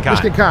 Michigan Con.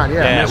 Michigan Con.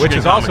 Yeah. Which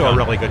is also a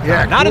really good con.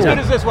 Yeah, Not as good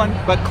as this one,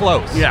 but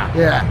close. Yeah.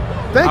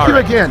 Thank you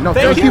again. No,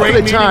 thank you for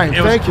the time.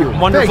 Thank you.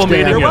 Wonderful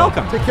meeting you. You're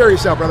welcome. Take care of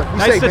yourself, brother.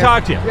 Nice to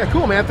talk to you. Yeah,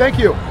 cool, man. Thank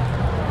you.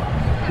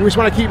 You just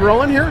want to keep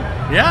rolling here?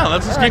 Yeah,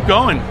 let's just keep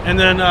going. And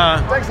then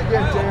thanks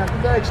again, Dan.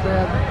 Thanks,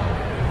 man.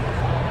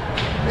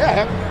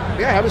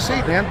 Yeah, have a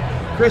seat, man.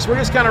 Chris, we're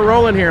just kind of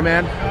rolling here,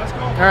 man. Let's go.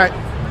 All right.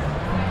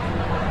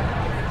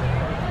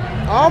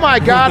 Oh my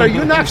God, are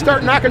you not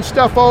start knocking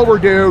stuff over,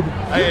 dude?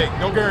 Hey,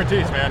 no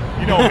guarantees, man.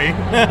 You know me.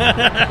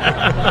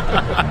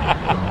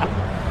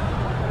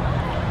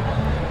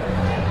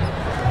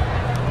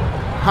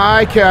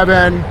 Hi,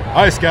 Kevin.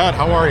 Hi, Scott.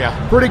 How are you?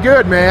 Pretty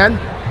good, man.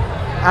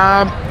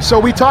 So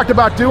we talked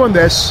about doing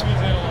this.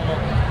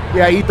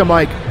 Yeah, eat the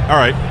mic. All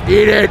right.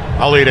 Eat it.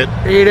 I'll eat it.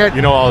 Eat it.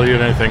 You know I'll eat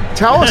anything.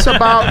 Tell us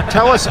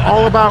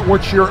all about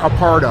what you're a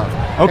part of.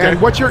 Okay.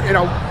 And what you're,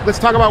 let's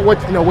talk about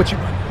what you,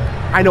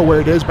 I know where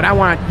it is, but I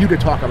want you to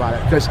talk about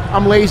it because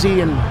I'm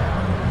lazy and,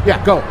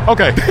 yeah, go.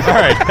 Okay. All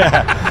right.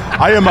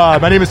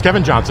 my name is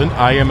Kevin Johnson.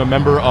 I am a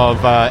member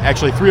of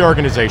actually 3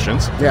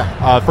 organizations.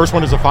 Yeah. First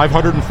one is the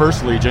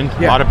 501st Legion.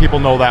 Yeah. A lot of people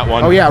know that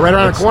one. Oh yeah, right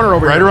around the corner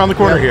over here. Right around the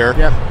corner here.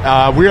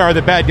 Yeah. We are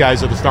the bad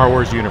guys of the Star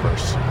Wars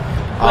universe.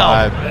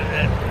 Well,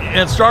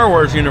 at Star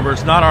Wars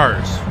universe, not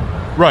ours.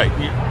 Right.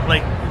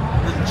 Like,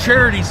 the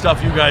charity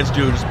stuff you guys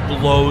do just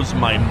blows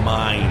my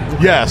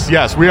mind.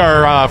 Yes. We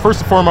are,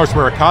 first and foremost,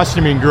 we're a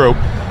costuming group.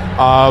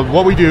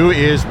 What we do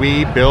is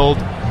we build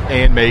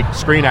and make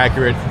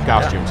screen-accurate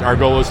costumes. Our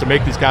goal is to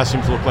make these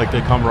costumes look like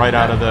they come right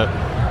out of the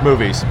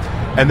movies.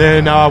 And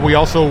then we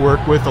also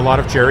work with a lot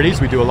of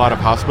charities. We do a lot of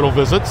hospital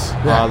visits,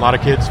 a lot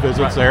of kids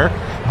visits there.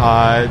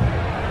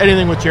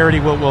 Anything with charity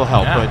will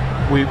help, but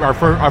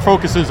our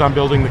focus is on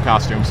building the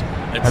costumes.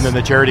 And then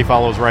the charity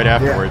follows right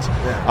afterwards.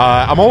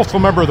 I'm also a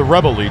member of the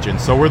Rebel Legion,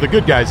 so we're the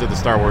good guys of the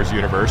Star Wars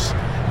universe.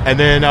 And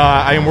then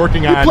I am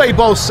working on... You play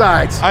both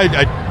sides.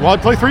 I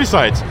play 3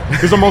 sides,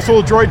 because I'm also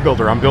a droid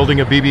builder. I'm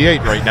building a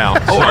BB-8 right now.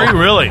 Oh, are you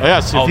really?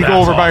 Yes, if you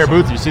go over by our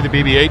booth, you see the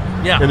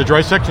BB-8 in the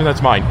droid section,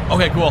 that's mine.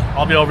 Okay, cool.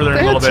 I'll be over there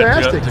in a little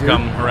bit to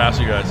come harass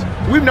you guys.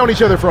 We've known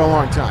each other for a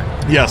long time.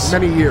 Yes.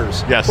 Many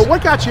years. Yes. But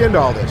what got you into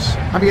all this?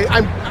 I mean,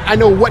 I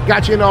know what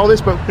got you into all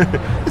this, but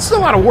it's a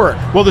lot of work.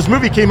 Well, this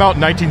movie came out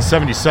in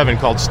 1977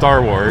 called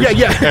Star Wars.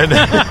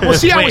 Yeah. Well,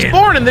 see, I was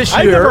born in this year.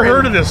 I've never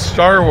heard of this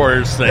Star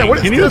Wars thing.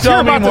 Can you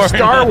tell me more about the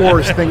Star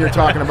Wars thing you're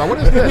talking about? What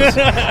is this?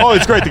 Oh,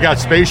 it's great. They got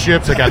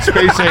spaceships. They got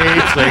space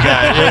apes. They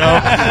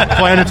got,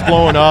 planets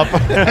blowing up.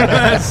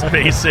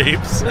 Space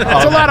apes.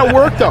 It's a lot of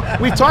work, though.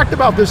 We talked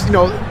about this,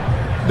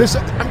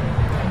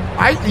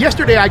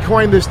 yesterday I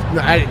coined this,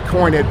 I didn't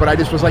coin it, but I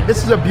just was like,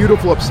 this is a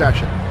beautiful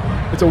obsession.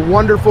 It's a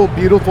wonderful,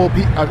 beautiful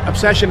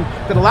obsession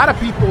that a lot of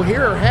people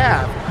here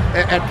have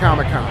at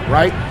Comic-Con,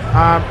 right?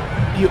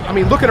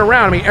 Looking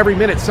around, every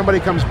minute somebody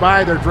comes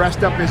by, they're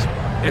dressed up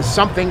as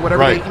something,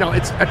 whatever,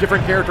 it's a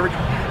different character.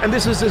 And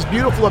this is this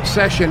beautiful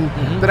obsession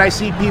that I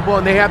see people,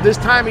 and they have this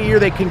time of year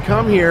they can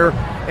come here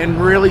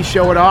and really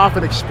show it off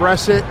and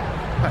express it.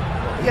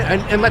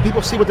 And let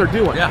people see what they're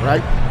doing,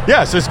 right?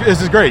 Yes, this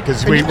is great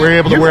because we're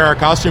able to wear our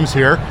costumes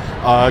here.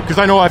 Because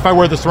I know if I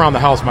wear this around the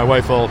house, my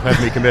wife will have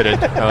me committed.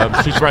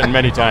 She's threatened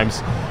many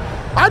times.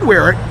 I'd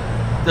wear it.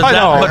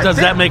 Does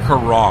that make her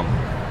wrong?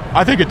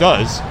 I think it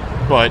does,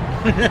 but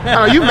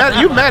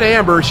you've met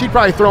Amber. She'd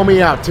probably throw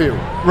me out too.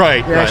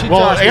 Right. Yeah, right.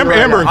 Well,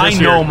 Amber and Christy,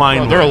 I know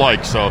mine. They're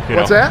alike, so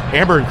what's that?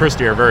 Amber and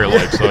Christy are very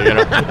alike, so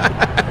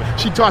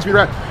She tossed me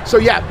right. So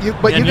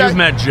you've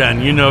met Jen.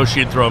 You know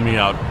she'd throw me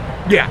out.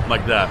 Yeah,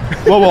 like that.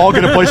 Well, we'll all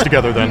get a place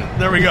together then.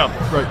 There we go.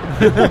 Right.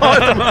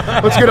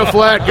 Let's get a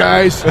flat,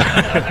 guys.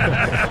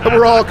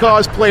 We're all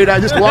cosplayed.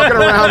 Just walking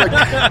around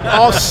like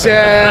all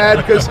sad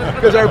because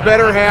our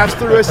better halves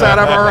threw us out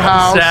of our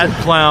house. Sad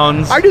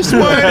clowns. I just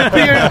wanted to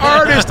be an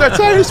artist.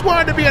 I just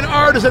wanted to be an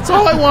artist. That's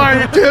all I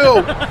wanted to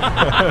do.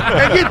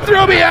 And you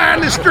threw me out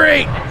on the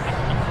street.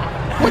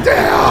 What the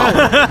hell?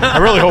 I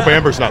really hope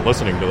Amber's not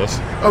listening to this.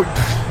 Oh,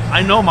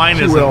 I know mine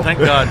isn't. Will. Thank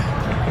God.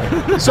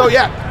 So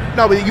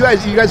no, but you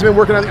guys have been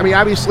working on.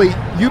 Obviously,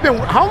 you've been.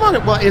 How long?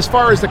 Well, as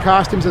far as the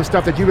costumes and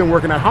stuff that you've been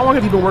working on, how long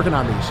have you been working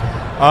on these?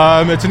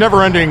 It's a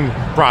never-ending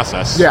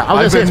process. Yeah, I was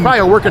going to say it's probably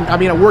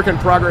a work in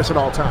progress at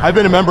all times. I've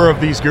been a member of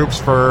these groups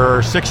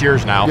for 6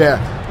 years now.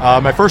 Yeah.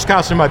 My first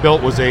costume I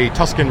built was a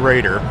Tusken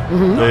Raider.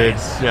 Mm-hmm.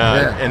 Nice.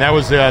 And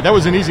that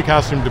was an easy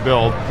costume to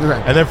build.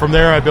 Right. And then from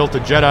there, I built a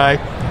Jedi,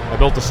 I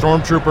built a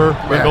Stormtrooper,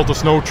 I built a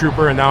Snow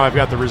Trooper, and now I've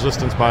got the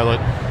Resistance pilot.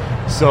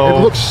 So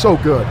it looks so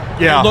good.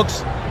 Yeah. It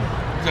looks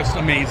just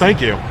amazing.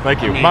 Thank you.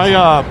 Amazing.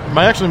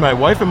 My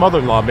wife and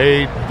mother-in-law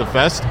made the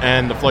vest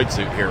and the flight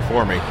suit here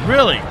for me.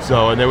 Really?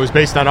 So, and it was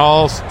based on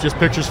all just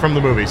pictures from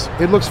the movies.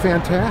 It looks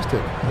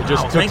fantastic. It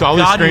just took thank all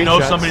God these you know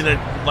screenshots. somebody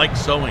that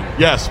likes sewing.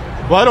 Yes.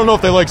 Well, I don't know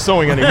if they like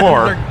sewing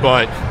anymore,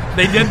 but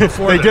they did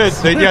before. They did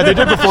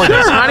before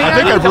this. Honey, I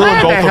think I've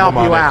ruined both of them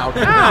on out. Oh,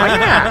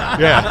 yeah.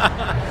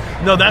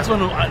 Yeah. No, that's when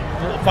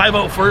 5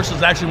 Out First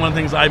is actually one of the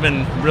things I've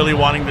been really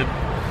wanting to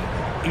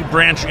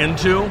branch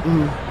into,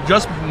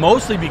 just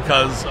mostly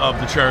because of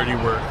the charity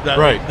work.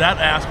 That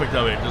aspect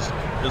of it just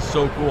is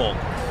so cool.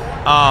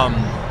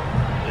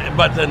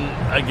 But then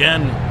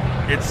again,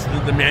 it's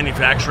the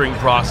manufacturing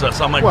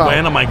process. I'm like,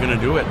 when am I going to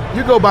do it?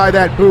 You go by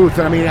that booth,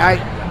 and I mean,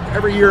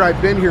 every year I've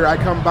been here, I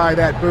come by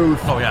that booth.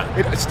 Oh yeah,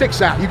 it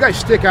sticks out. You guys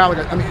stick out.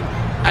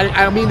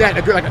 I mean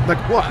that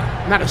like what?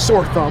 Not a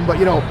sore thumb, but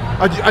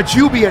a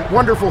jubilant,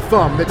 wonderful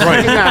thumb that's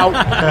sticking out,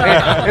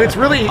 and it's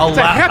really it's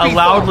a happy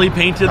loudly thumb.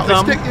 painted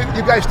thumb.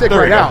 You guys stick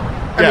right out.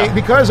 I mean,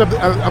 because of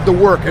the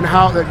work and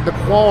how the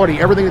quality,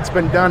 everything that's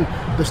been done,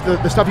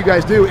 the stuff you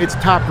guys do, it's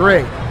top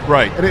grade.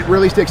 Right. And it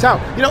really sticks out.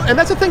 And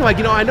that's the thing. Like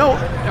I know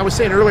I was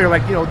saying earlier,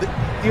 like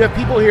you have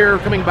people here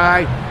coming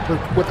by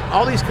with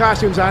all these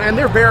costumes on, and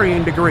they're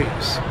varying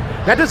degrees.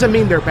 That doesn't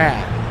mean they're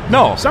bad.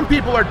 No. Some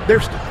people are.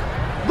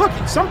 Look,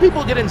 some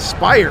people get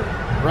inspired,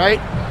 right?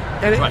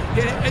 And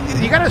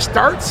you got to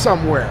start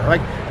somewhere. Like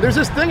there's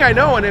this thing I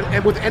know,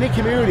 and with any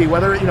community,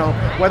 whether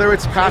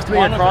it's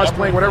costuming or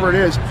cosplaying, whatever it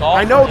is,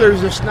 I know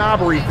there's a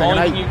snobbery thing.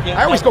 And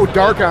I always go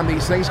dark on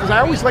these things because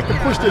I always like to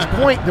push this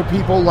point to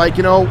people, like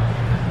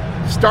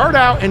start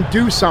out and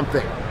do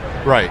something.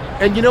 Right.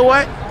 And you know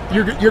what?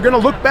 You're going to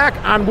look back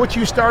on what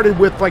you started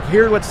with, like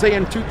here, let's say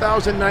in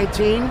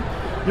 2019.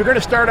 You're going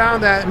to start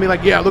on that and be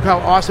like, yeah, look how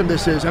awesome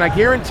this is. And I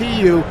guarantee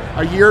you,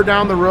 a year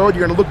down the road,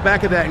 you're going to look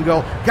back at that and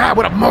go, God,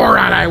 what a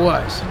moron I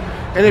was.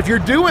 And if you're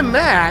doing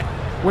that,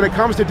 when it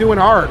comes to doing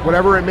art,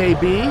 whatever it may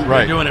be,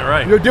 you're doing it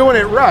right. You're doing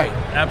it right.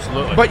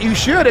 Absolutely. But you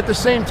should, at the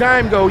same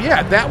time, go,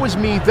 yeah, that was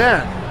me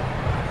then.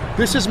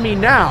 This is me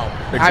now.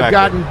 Exactly. I've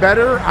gotten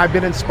better. I've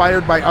been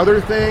inspired by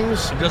other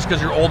things. Just because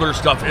your older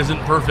stuff isn't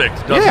perfect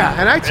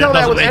and I tell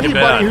that with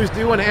anybody who's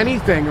doing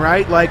anything,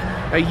 right? Like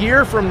a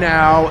year from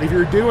now, if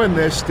you're doing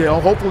this still,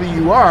 hopefully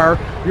you are,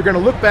 you're going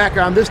to look back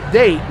on this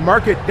date,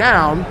 mark it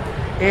down,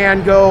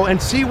 and go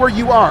and see where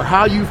you are,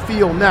 how you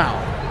feel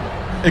now.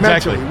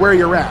 Exactly. Mentally, where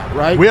you're at,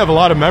 right? We have a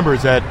lot of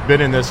members that have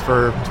been in this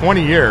for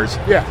 20 years.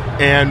 Yeah.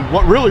 And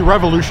what really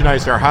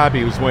revolutionized our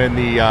hobby was when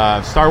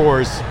the Star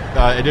Wars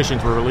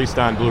editions were released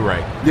on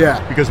Blu-ray.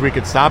 Yeah. Because we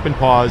could stop and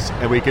pause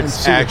and we could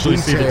actually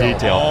see the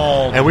detail.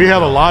 Oh, and we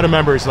have a lot of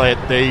members that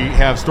they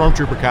have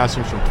Stormtrooper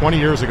costumes from 20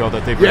 years ago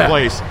that they've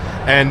replaced.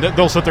 And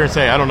they'll sit there and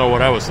say, I don't know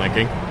what I was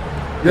thinking.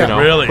 Yeah,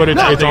 really. But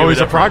it's always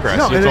a progress.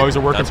 It's always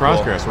a work in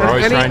progress. Cool. We're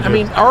always trying to. I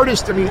mean,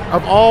 artists. I mean,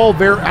 of all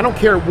I don't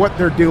care what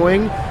they're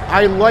doing.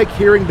 I like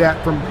hearing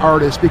that from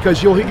artists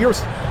because you're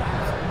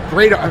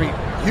great. I mean,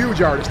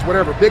 huge artists,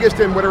 whatever, biggest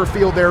in whatever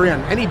field they're in.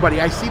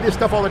 Anybody, I see this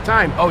stuff all the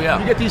time. Oh yeah.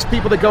 You get these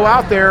people that go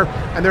out there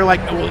and they're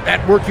like, well,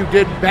 that work you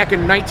did back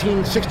in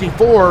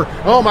 1964.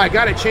 Oh my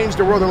God, it changed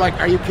the world. They're like,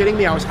 are you kidding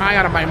me? I was high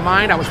out of my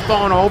mind. I was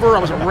falling over. I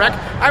was a wreck.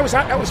 I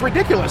was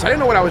ridiculous. I didn't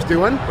know what I was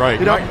doing. Right.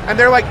 And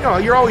they're like,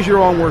 you're always your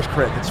own worst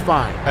critic. It's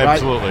fine.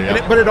 Absolutely. Right?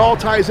 Yeah. But it all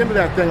ties into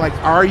that thing. Like,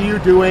 are you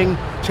doing?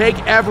 Take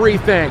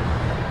everything.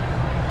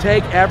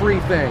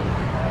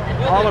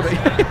 All of it.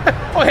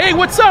 Oh, hey,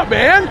 what's up,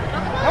 man?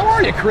 How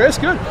are you, Chris?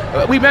 Good.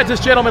 We met this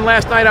gentleman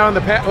last night out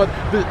on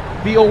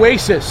the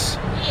Oasis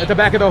at the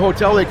back of the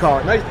hotel, they call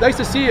it. Nice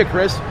to see you,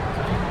 Chris.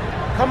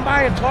 Come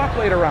by and talk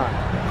later on.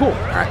 Cool. All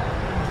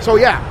right. So,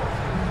 yeah.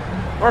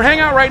 Or hang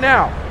out right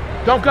now.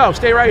 Don't go.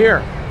 Stay right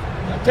here.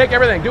 Take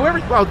everything. Do whatever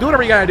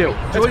you got to do.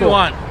 That's do what cool. you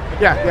want.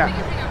 Yeah.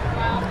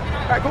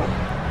 All right, cool.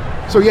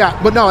 So,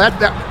 yeah. But no,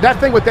 that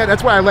thing with that,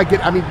 that's why I like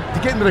it. I mean, to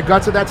get into the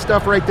guts of that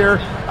stuff right there,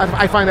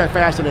 I find that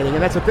fascinating.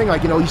 And that's the thing.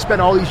 Like, you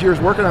spend all these years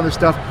working on this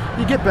stuff,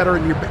 you get better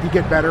and you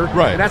get better.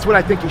 Right. And that's what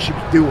I think you should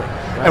be doing.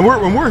 Right? And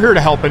we're here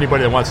to help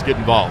anybody that wants to get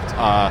involved.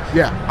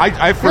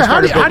 I first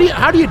started.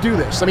 How do you do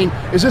this? I mean,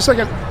 is this like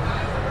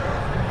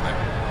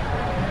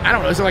I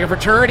don't know. Is it like a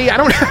fraternity? I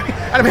don't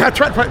mean, I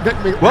tried.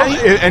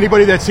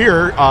 Anybody that's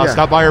here,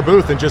 stop by our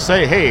booth and just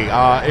say, hey,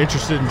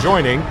 interested in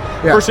joining.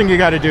 Yeah. First thing you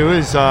got to do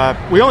is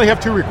we only have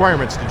 2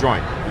 requirements to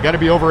join. You got to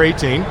be over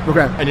 18,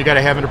 and you got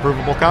to have an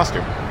approvable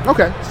costume.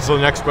 Okay. So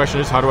the next question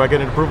is, how do I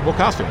get an approvable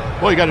costume?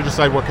 Well, you got to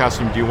decide what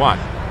costume do you want.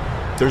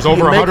 There's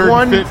over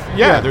 150.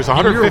 There's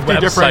 150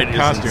 different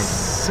costumes.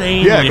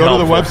 Insanely go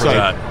to the website,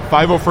 that.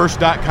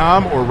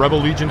 501st.com or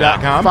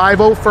rebellegion.com.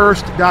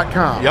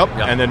 501st.com. Yep.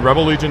 And then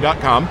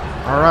rebellegion.com.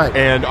 All right.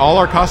 And all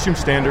our costume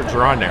standards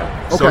are on there.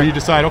 Okay. So you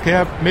decide,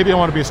 maybe I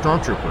want to be a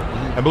Stormtrooper.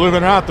 And believe it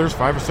or not, there's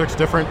 5 or 6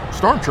 different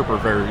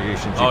Stormtrooper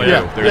variations you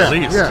can do. There's at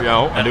least.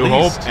 A New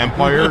Hope,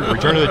 Empire,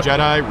 Return of the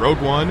Jedi,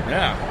 Rogue One.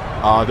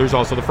 Yeah. There's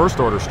also the First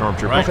Order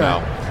Stormtroopers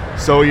now.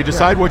 So you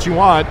decide what you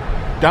want,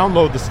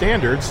 download the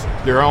standards,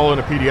 they're all in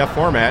a PDF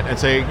format, and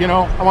say,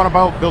 I want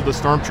to build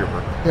this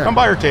Stormtrooper. Yeah. Come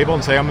by our table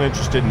and say, I'm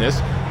interested in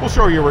this. we'll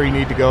show you where you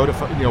need to go to,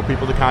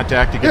 people to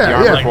contact to get the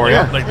armor for you.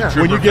 Like the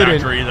Trooper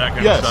Factory, that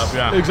kind of stuff.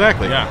 Yeah,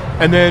 exactly. Yeah.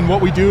 And then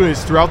what we do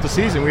is throughout the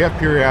season, we have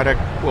periodic,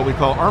 what we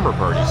call armor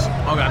parties.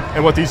 Okay.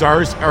 And what these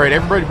are is, all right,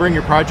 everybody bring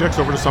your projects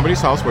over to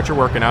somebody's house, what you're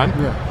working on.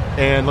 Yeah.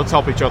 And let's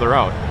help each other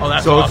out. Oh,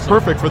 that's so awesome. It's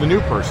perfect for the new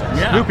person.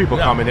 Yeah. New people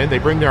coming in, they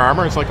bring their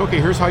armor. It's like,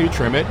 okay, here's how you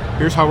trim it.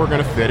 Here's how we're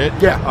going to fit it.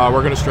 Yeah.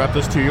 We're going to strap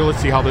this to you. Let's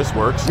see how this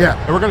works. Yeah.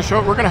 And we're going to show.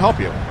 We're going to help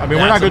you. I mean,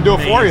 we're That's not going to do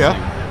it for you,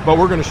 amazing. but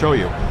we're going to show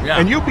you. Yeah.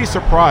 And you'll be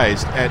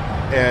surprised at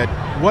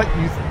what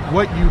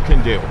you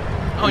can do.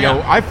 Oh, you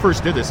know, I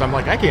first did this. I'm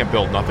like, I can't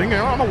build nothing.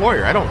 I'm a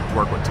lawyer. I don't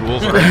work with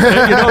tools or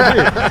anything.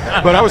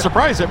 But I was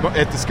surprised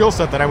at the skill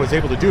set that I was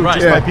able to do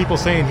just by people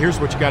saying, here's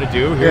what you got to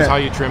do. Here's how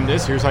you trim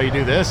this. Here's how you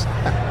do this.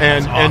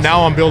 And awesome. and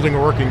now I'm building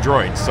a working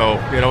droid. So,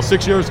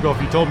 6 years ago,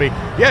 if you told me,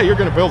 yeah, you're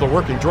going to build a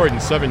working droid in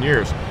 7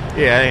 years,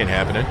 yeah, that ain't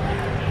happening.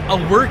 A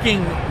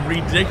working,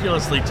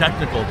 ridiculously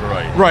technical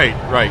droid. Right.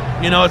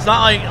 It's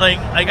not like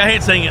I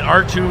hate saying it.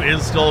 R2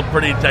 is still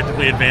pretty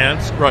technically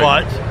advanced,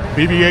 but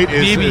BB-8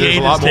 is a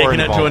lot more taking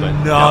it to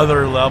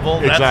another level.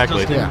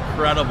 Exactly. That's just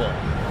incredible.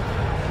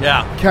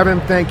 Yeah.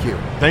 Kevin, thank you.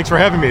 Thanks for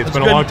having me. It's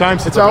been a long time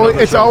since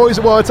it's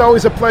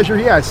always a pleasure.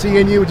 Yeah,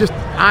 seeing you just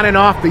on and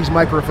off these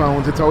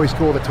microphones. It's always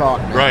cool to talk,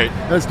 man. Right.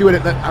 Let's do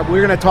it.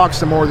 We're going to talk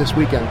some more this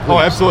weekend. Please. Oh,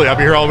 absolutely. I'll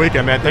be here all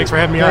weekend, man. Thanks for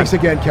having me on. Thanks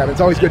again, Kevin. It's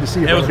always good to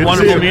see you. It was brother.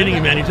 wonderful meeting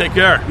you, man. You take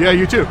care. Yeah,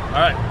 you too. All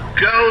right.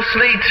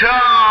 Ghostly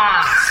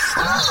Talk.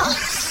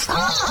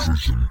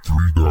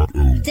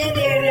 They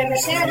never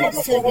sounded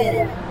so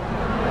good.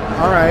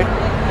 All right.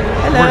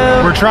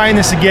 Hello. We're trying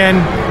this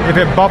again. If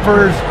it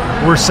buffers,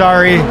 we're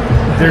sorry.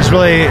 There's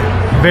really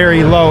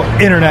very low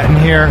internet in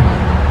here,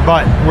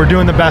 but we're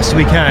doing the best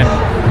we can.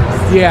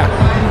 Yeah.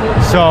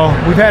 So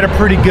we've had a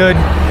pretty good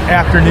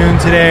afternoon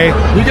today.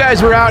 You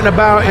guys were out and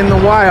about in the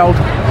wild.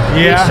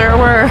 Yeah. We sure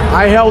were.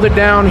 I held it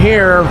down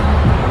here.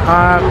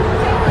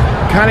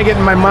 Kind of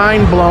getting my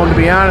mind blown, to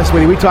be honest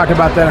with you. We talked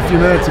about that a few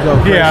minutes ago,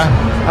 Chris. Yeah.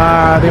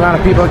 The amount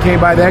of people that came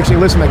by, they actually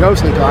listened to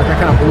Ghostly Talk. That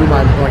kind of blew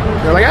my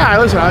mind. They're like, I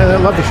listen, I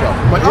love the show.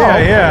 I'm like,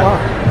 Yeah. Wow.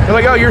 They're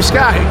like, oh, you're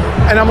Sky.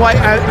 And I'm like,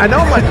 I know.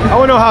 I'm like, I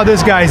want to know how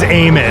this guy's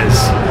aim is.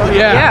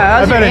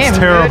 yeah. I bet it's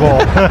terrible.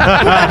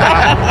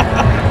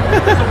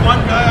 There's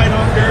one guy I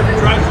don't care if he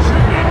tries to shoot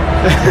me.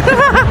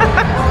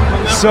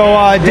 So,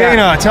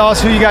 Dana, tell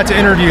us who you got to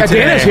interview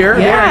today. Dana's here.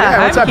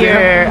 Yeah, What's I'm up,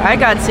 here. Dana? I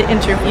got to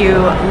interview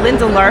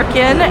Linda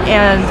Larkin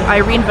and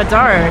Irene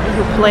Bedard,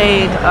 who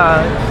played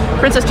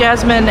Princess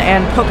Jasmine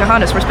and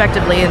Pocahontas,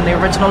 respectively, in the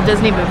original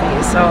Disney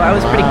movies. So I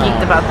was pretty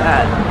geeked about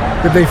that.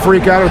 Did they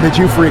freak out, or did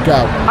you freak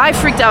out? I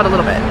freaked out a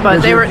little bit,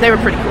 but they were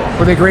pretty cool.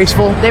 Were they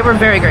graceful? They were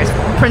very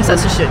graceful.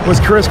 Princesses should be. Was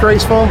Chris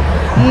graceful?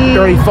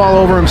 Or did he fall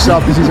over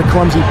himself because he's a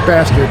clumsy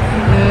bastard?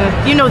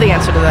 You know the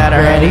answer to that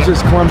already. Yeah, he's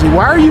just clumsy.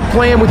 Why are you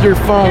playing with your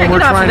phone when we're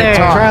trying to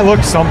talk? Trying to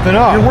look something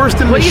up. You're worse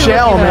than What are you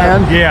Michelle, looking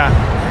at? man.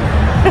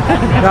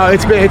 Yeah. No,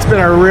 it's been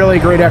a really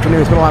great afternoon.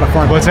 It's been a lot of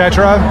fun. What's that,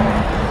 Trev?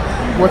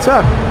 What's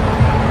up?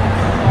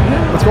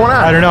 What's going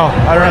on? I don't know.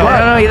 I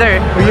don't know either.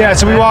 But yeah,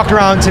 so we walked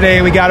around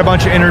today. We got a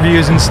bunch of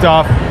interviews and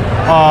stuff.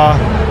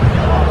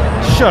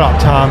 Shut up,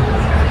 Tom.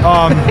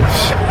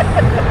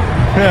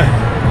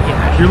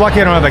 You're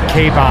lucky I don't have a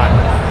cape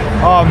on.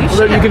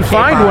 You can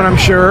find one, I'm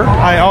sure.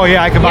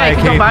 I can buy a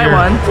cape. Go buy here.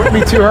 one. It wouldn't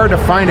be too hard to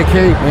find a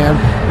cape, man.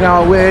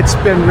 No, it's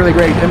been really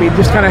great. I mean,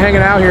 just kind of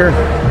hanging out here,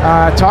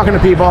 talking to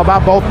people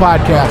about both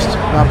podcasts,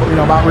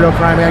 about Real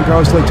Crime and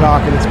Ghostly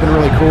Talk, and it's been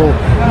really cool.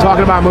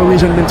 Talking about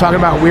movies and been talking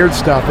about weird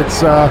stuff.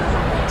 It's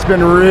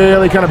been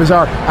really kind of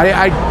bizarre.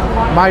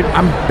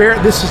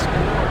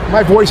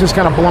 My voice is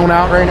kind of blown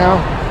out right now.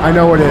 I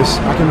know it is.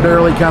 I can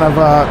barely kind of.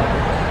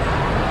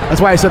 That's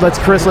why I said, let's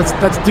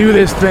do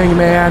this thing,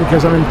 man,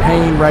 because I'm in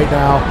pain right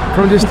now.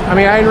 I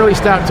didn't really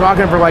stop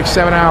talking for like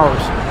 7 hours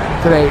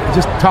today,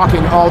 just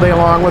talking all day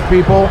long with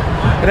people.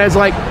 And it's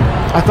like,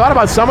 I thought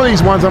about some of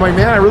these ones. I'm like,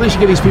 man, I really should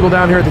get these people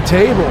down here at the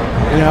table,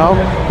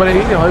 But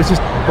it's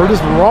just we're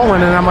just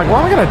rolling, and I'm like,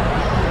 well, and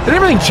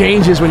everything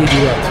changes when you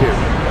do that too.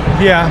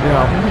 Yeah.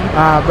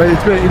 But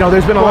it's been,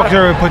 there's been a lot.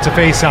 Everyone puts a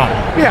face on.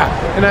 Yeah,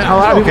 and a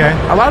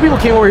lot of people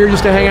came over here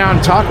just to hang out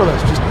and talk with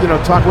us. Just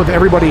talk with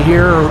everybody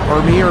here,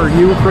 or me, or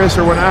you, Chris,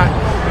 or whatnot.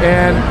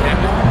 And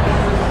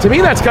to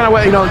me, that's kind of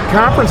what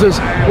conferences.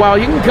 While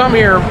you can come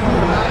here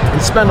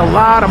and spend a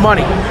lot of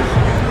money,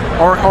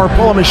 or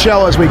pull a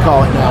Michelle as we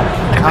call it now.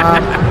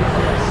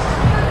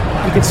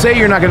 You can say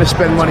you're not going to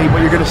spend money,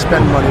 but you're going to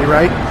spend money,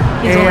 right?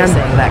 He's only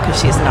saying that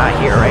because she's not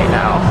here right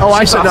now. Oh,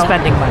 she's I said off no.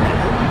 spending money.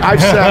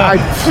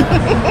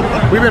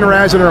 We've been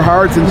razzing her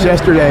hard since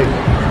yesterday,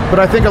 but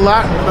I think a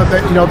lot of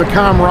the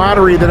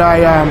camaraderie that I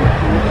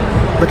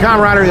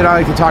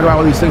like to talk about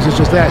with these things is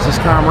just that. It's just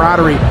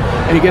camaraderie,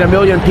 and you get a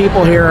million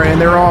people here, and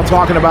they're all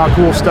talking about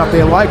cool stuff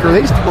they like, or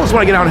they just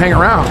want to get out and hang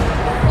around.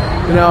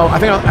 I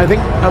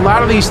think a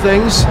lot of these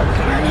things,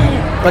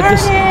 like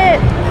this.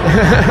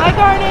 Hi,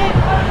 Garnet.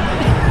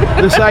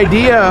 This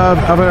idea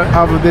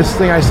of this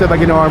thing, I said, a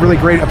really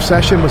great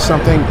obsession with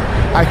something.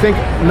 I think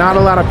not a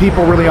lot of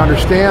people really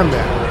understand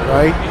that,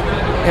 right?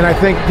 And I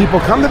think people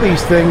come to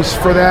these things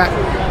for that,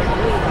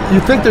 you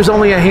think there's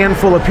only a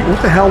handful of people.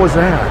 What the hell was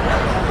that?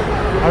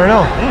 I don't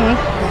know.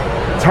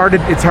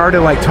 It's hard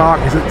to like talk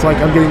because it's like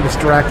I'm getting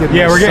distracted.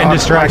 Yeah, we're getting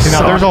distracted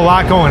now. There's a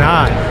lot going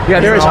on. Yeah,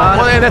 there is.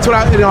 Well, and that's what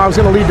I was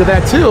going to lead to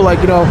that too. Like,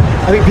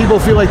 I think people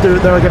feel like they're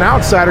like an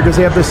outsider because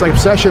they have this like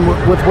obsession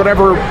with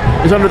whatever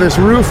is under this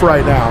roof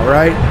right now,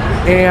 right?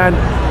 And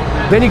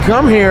then you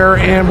come here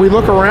and we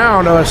look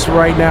around us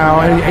right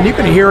now, and you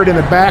can hear it in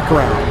the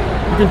background.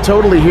 You can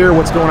totally hear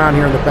what's going on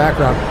here in the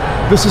background.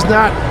 This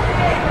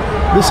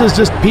is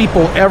just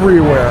people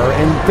everywhere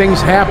and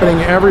things happening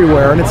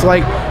everywhere. And it's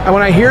like,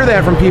 when I hear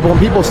that from people, and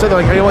people say,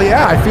 like, well,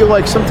 yeah, I feel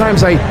like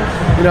sometimes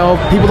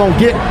people don't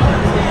get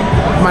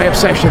my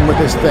obsession with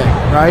this thing,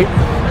 right?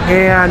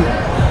 And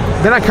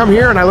then I come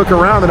here and I look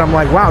around and I'm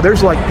like, wow,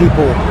 there's like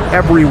people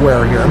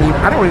everywhere here. I mean,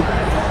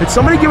 did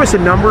somebody give us a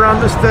number on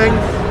this thing?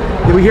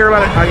 Did we hear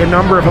about a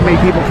number of how many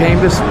people came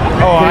this year?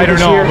 I don't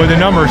know, but the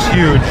number's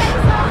huge.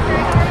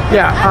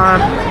 Yeah.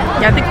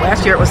 I think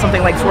last year it was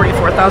something like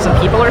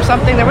 44,000 people or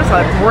something. There was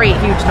a great,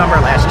 huge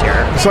number last year.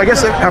 So I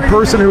guess a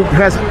person who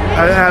has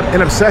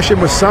an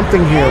obsession with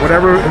something here,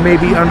 whatever it may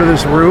be under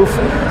this roof,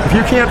 if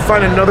you can't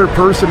find another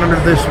person under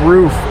this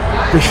roof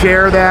to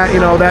share that,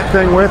 that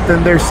thing with,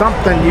 then there's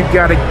something you've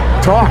got to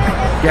talk,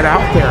 get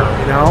out there,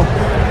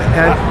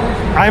 And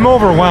I'm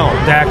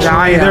overwhelmed,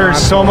 actually. There's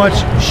so much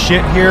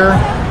shit here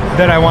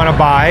that I want to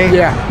buy.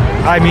 Yeah.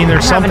 I mean,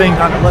 there's something. I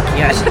haven't even gone to look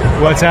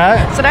yet. What's that?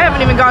 I said I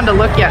haven't even gone to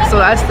look yet,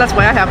 so that's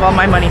why I have all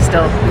my money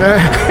still.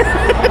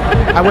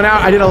 I went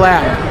out. I did a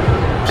lap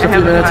just a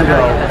few minutes ago,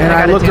 and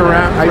I looked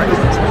around.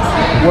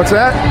 What's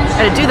that?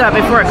 I had to do that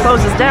before it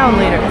closes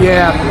down later.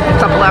 Yeah, a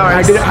couple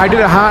hours. I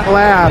did a hot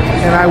lap,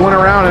 and I went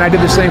around and I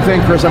did the same thing,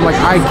 Chris. I'm like,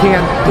 I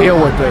can't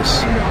deal with this.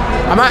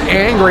 I'm not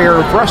angry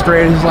or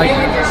frustrated. It's like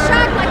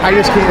I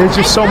just can't. There's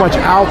just so much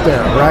out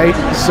there, right?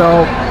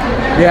 So,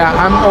 yeah,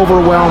 I'm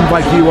overwhelmed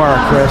like you are,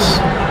 Chris.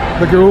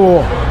 Look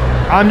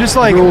at I'm just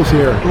like rules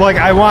here. Like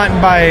I want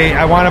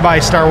to buy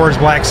Star Wars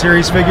Black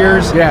Series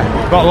figures. Yeah.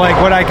 But like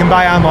what I can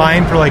buy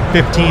online for like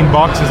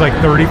 $15 is like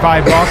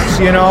 $35,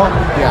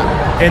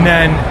 Yeah. And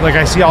then like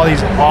I see all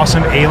these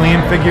awesome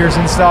alien figures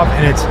and stuff,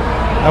 and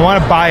I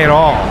want to buy it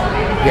all.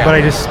 Yeah. But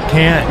I just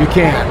can't. You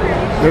can't.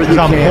 Because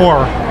I'm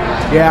poor.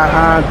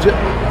 Yeah.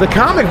 The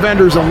comic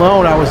vendors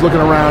alone, I was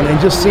looking around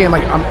and just seeing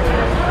like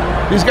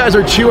these guys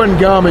are chewing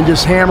gum and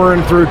just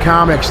hammering through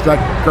comics, like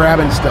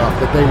grabbing stuff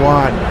that they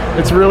want.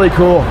 It's really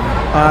cool.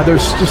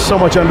 There's just so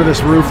much under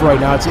this roof right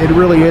now. It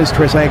really is,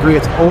 Chris. I agree.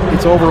 It's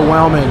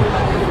overwhelming.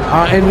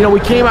 And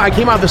I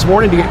came out this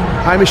morning to get.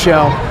 Hi,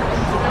 Michelle.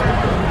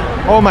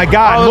 Oh my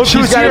God! Look,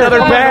 she's got another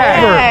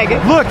bag.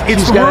 Look,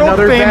 it's world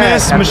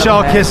famous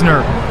Michelle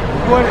Kistner.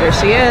 There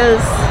she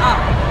is.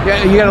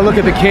 Yeah, you got to look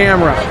at the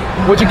camera.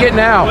 What'd you get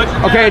now?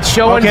 Okay, it's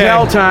show and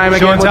tell time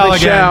again with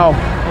Michelle.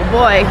 Oh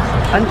boy,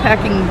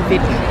 unpacking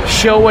video.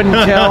 Show and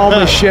tell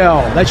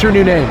Michelle. That's your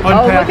new name.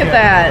 Oh, look at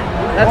that.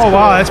 That's cool.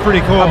 Wow, that's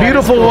pretty cool. A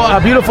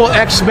beautiful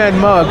X-Men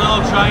mug. A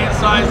little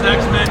giant-sized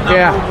X-Men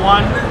number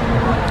 1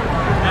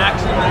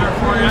 action there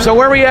for you. So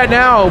where are we at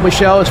now,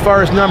 Michelle, as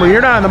far as number?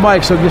 You're not on the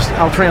mic, so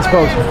I'll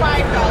transpose.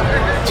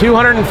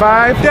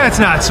 $205? That's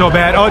not so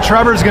bad. Oh,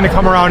 Trevor's going to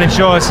come around and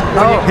show us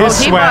his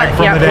swag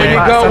from the day.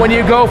 When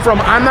you go from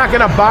I'm not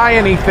going to buy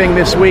anything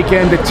this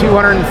weekend to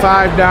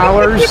 $205,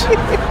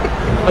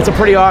 that's a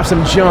pretty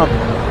awesome jump.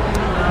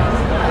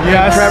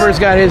 Yes. Trevor's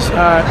got his,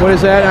 what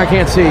is that? I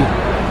can't see.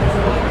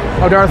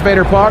 Oh, Darth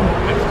Vader plug?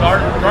 It's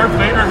Darth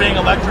Vader being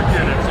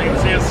electrocuted, so you can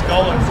see his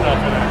skull and stuff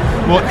in it.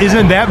 Well,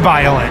 isn't that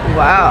violent?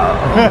 Wow.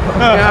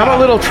 Yeah, I'm a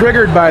little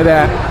triggered by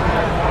that.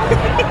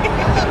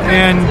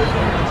 And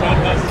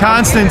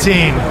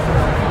Constantine.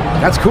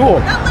 That's cool.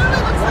 That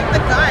literally looks like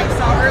the guy I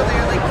saw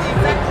earlier, like the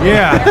exact.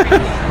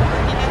 Yeah.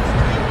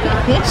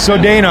 So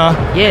Dana,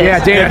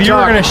 Dana, if you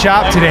were going to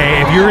shop today,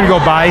 if you were going to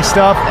go buy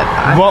stuff,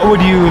 what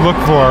would you look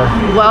for?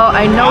 Well,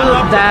 I know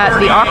that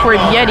the Awkward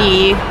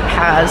Yeti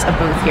has a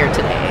booth here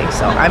today,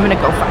 so I'm going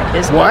to go find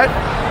his booth. What?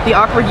 The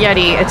Awkward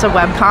Yeti. It's a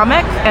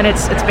webcomic, and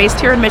it's based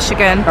here in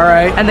Michigan. All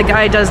right. And the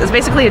guy it's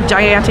basically a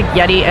gigantic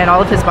Yeti and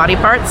all of his body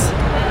parts.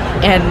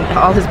 And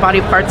all his body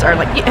parts are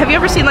like, have you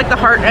ever seen like the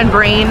Heart and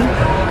Brain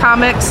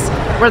comics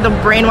where the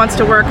brain wants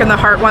to work and the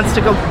heart wants to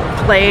go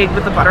play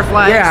with the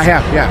butterflies? Yeah, I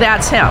have, yeah.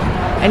 That's him.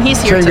 And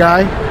he's here Same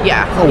today. guy?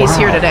 Yeah, Oh, he's wow.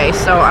 here today,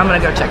 so I'm going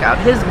to go check out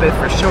his booth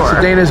for sure.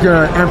 So Dana's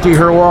going to empty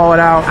her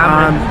wallet out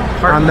on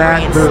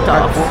that booth.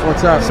 Stuff.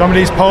 What's up?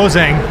 Somebody's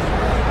posing.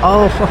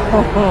 Oh.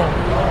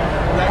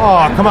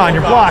 Oh, come on,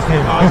 you're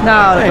blocking.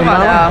 No, come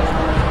on now.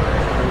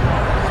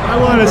 I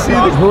want to see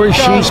this. Who is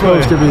she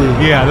supposed to be?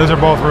 Yeah, those are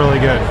both really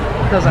good.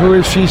 Who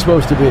is she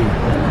supposed to be?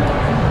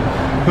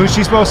 Who's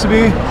she supposed to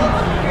be?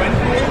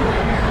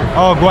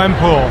 Oh,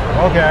 Gwenpool.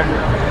 Okay.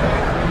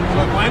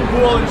 So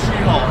Gwenpool and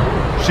She-Hulk.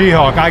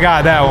 She-Hulk, I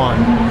got that one.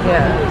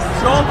 Yes.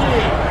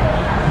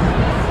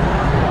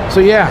 So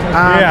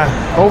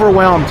yeah,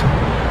 overwhelmed.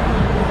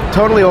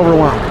 Totally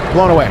overwhelmed.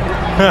 Blown away.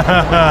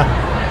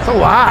 It's a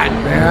lot,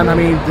 man. I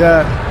mean,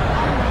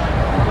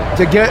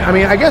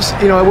 I guess,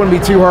 it wouldn't be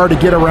too hard to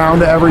get around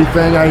to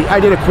everything. I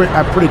did a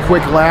pretty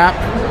quick lap.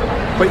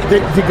 But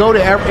to go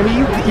to every, I mean,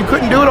 you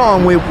couldn't do it all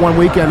in one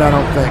weekend, I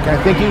don't think. I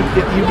think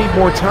you need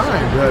more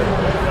time to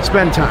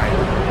spend time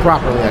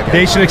properly, I guess.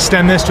 They should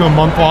extend this to a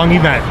month-long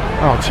event.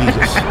 Oh,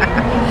 Jesus.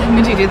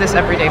 Could you do this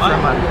every day for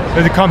a month?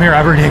 They come here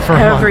every day for a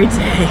month. Every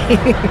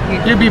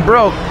day. You'd be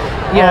broke.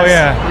 Yes, oh,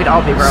 yeah. We'd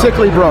all be broke.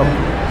 Sickly broke.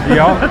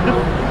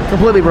 Yep.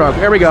 Completely broke.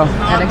 There we go.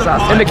 And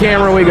exhausted. In the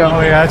camera we go.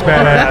 Oh, yeah, that's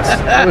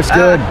badass. That looks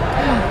good.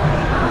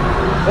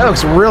 That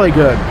looks really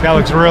good. That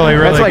looks really,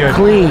 really good. That's like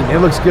clean. It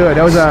looks good.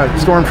 That was a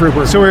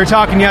Stormtrooper. So we were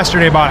talking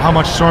yesterday about how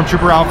much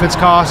Stormtrooper outfits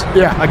cost.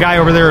 Yeah. A guy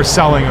over there is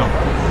selling them.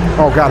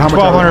 Oh God, how much?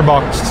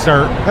 $1,200 to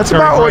start. That's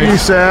about what you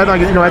said.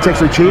 Like, that's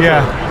actually cheaper.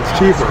 Yeah. It's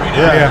cheaper.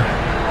 Yeah.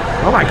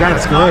 Oh my God,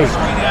 that's great.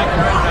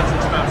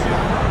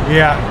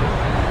 Yeah.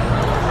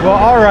 Well,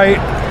 all right.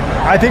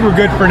 I think we're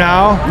good for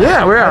now.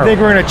 Yeah, we are. I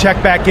think we're going to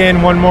check back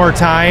in one more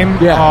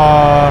time.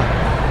 Yeah.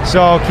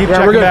 So keep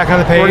checking back on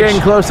the page. We're getting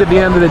close at the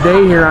end of the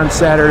day here on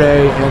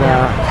Saturday, and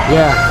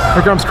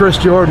here comes Chris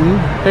Jordan.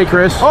 Hey,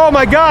 Chris. Oh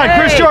my God, hey,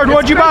 Chris Jordan,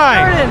 what'd you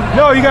buy? Jordan.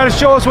 No, you got to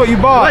show us what you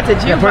bought. What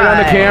did you buy? Put it on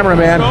the camera,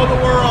 man. Show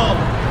the world.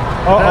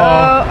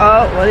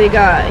 Uh-oh. What do you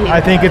got?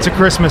 I think it's a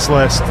Christmas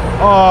list.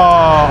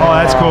 Oh,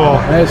 that's cool.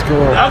 That's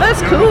cool. Oh,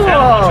 that's cool.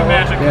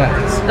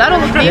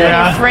 That'll be when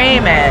you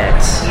frame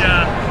it.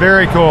 Yeah.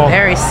 Very cool.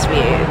 Very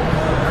sweet.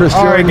 Chris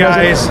All Jordan,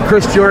 right, guys.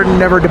 Chris Jordan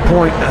never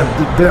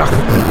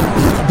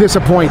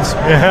disappoints.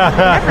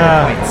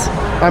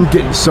 I'm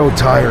getting so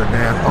tired,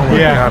 man. Oh my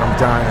God, I'm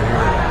dying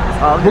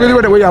here. We're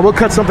gonna do it. We'll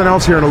cut something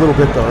else here in a little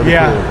bit, though.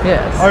 Yeah.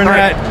 Yes. Other than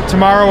that,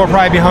 tomorrow we'll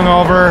probably be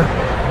hungover.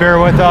 Bear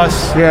with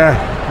us. Yeah.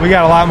 We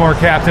got a lot more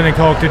Captain and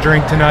Coke to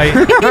drink tonight.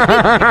 Oh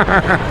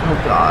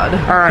God.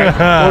 All right.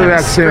 We'll be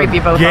back soon. Scrape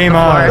you both Game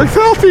on. on. The It's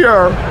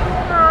healthier.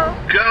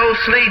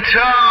 Ghostly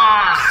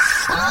Talk!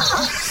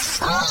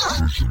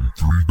 Version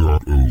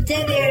 3.0.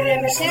 Then they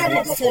never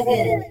sounded so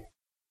good.